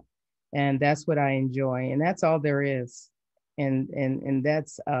love that. And that's what I enjoy. And that's all there is. And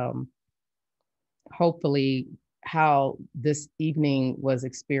that's hopefully how this evening was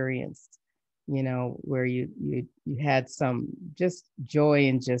experienced, you know, where you had some just joy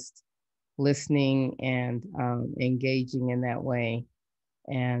in just listening and engaging in that way.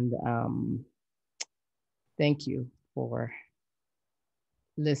 And thank you for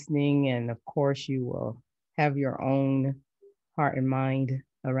listening. And of course, you will have your own heart and mind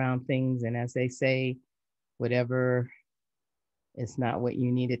around things. And as they say, whatever is not what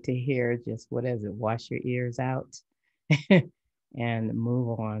you needed to hear, just what is it? Wash your ears out and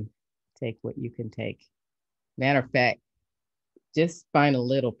move on. Take what you can take. Matter of fact, just find a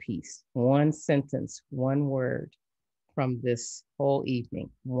little piece, one sentence, one word from this whole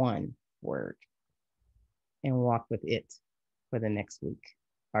evening, one word, and walk with it. for the next week,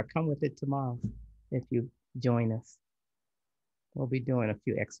 or come with it tomorrow if you join us. We'll be doing a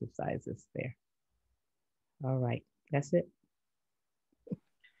few exercises there. All right, that's it.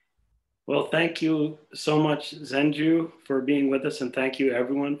 Well, thank you so much, Zenju, for being with us, and thank you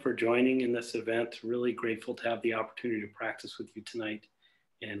everyone for joining in this event. Really grateful to have the opportunity to practice with you tonight,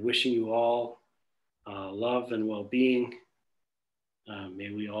 and wishing you all love and well-being. May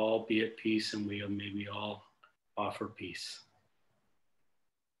we all be at peace, and may we all offer peace.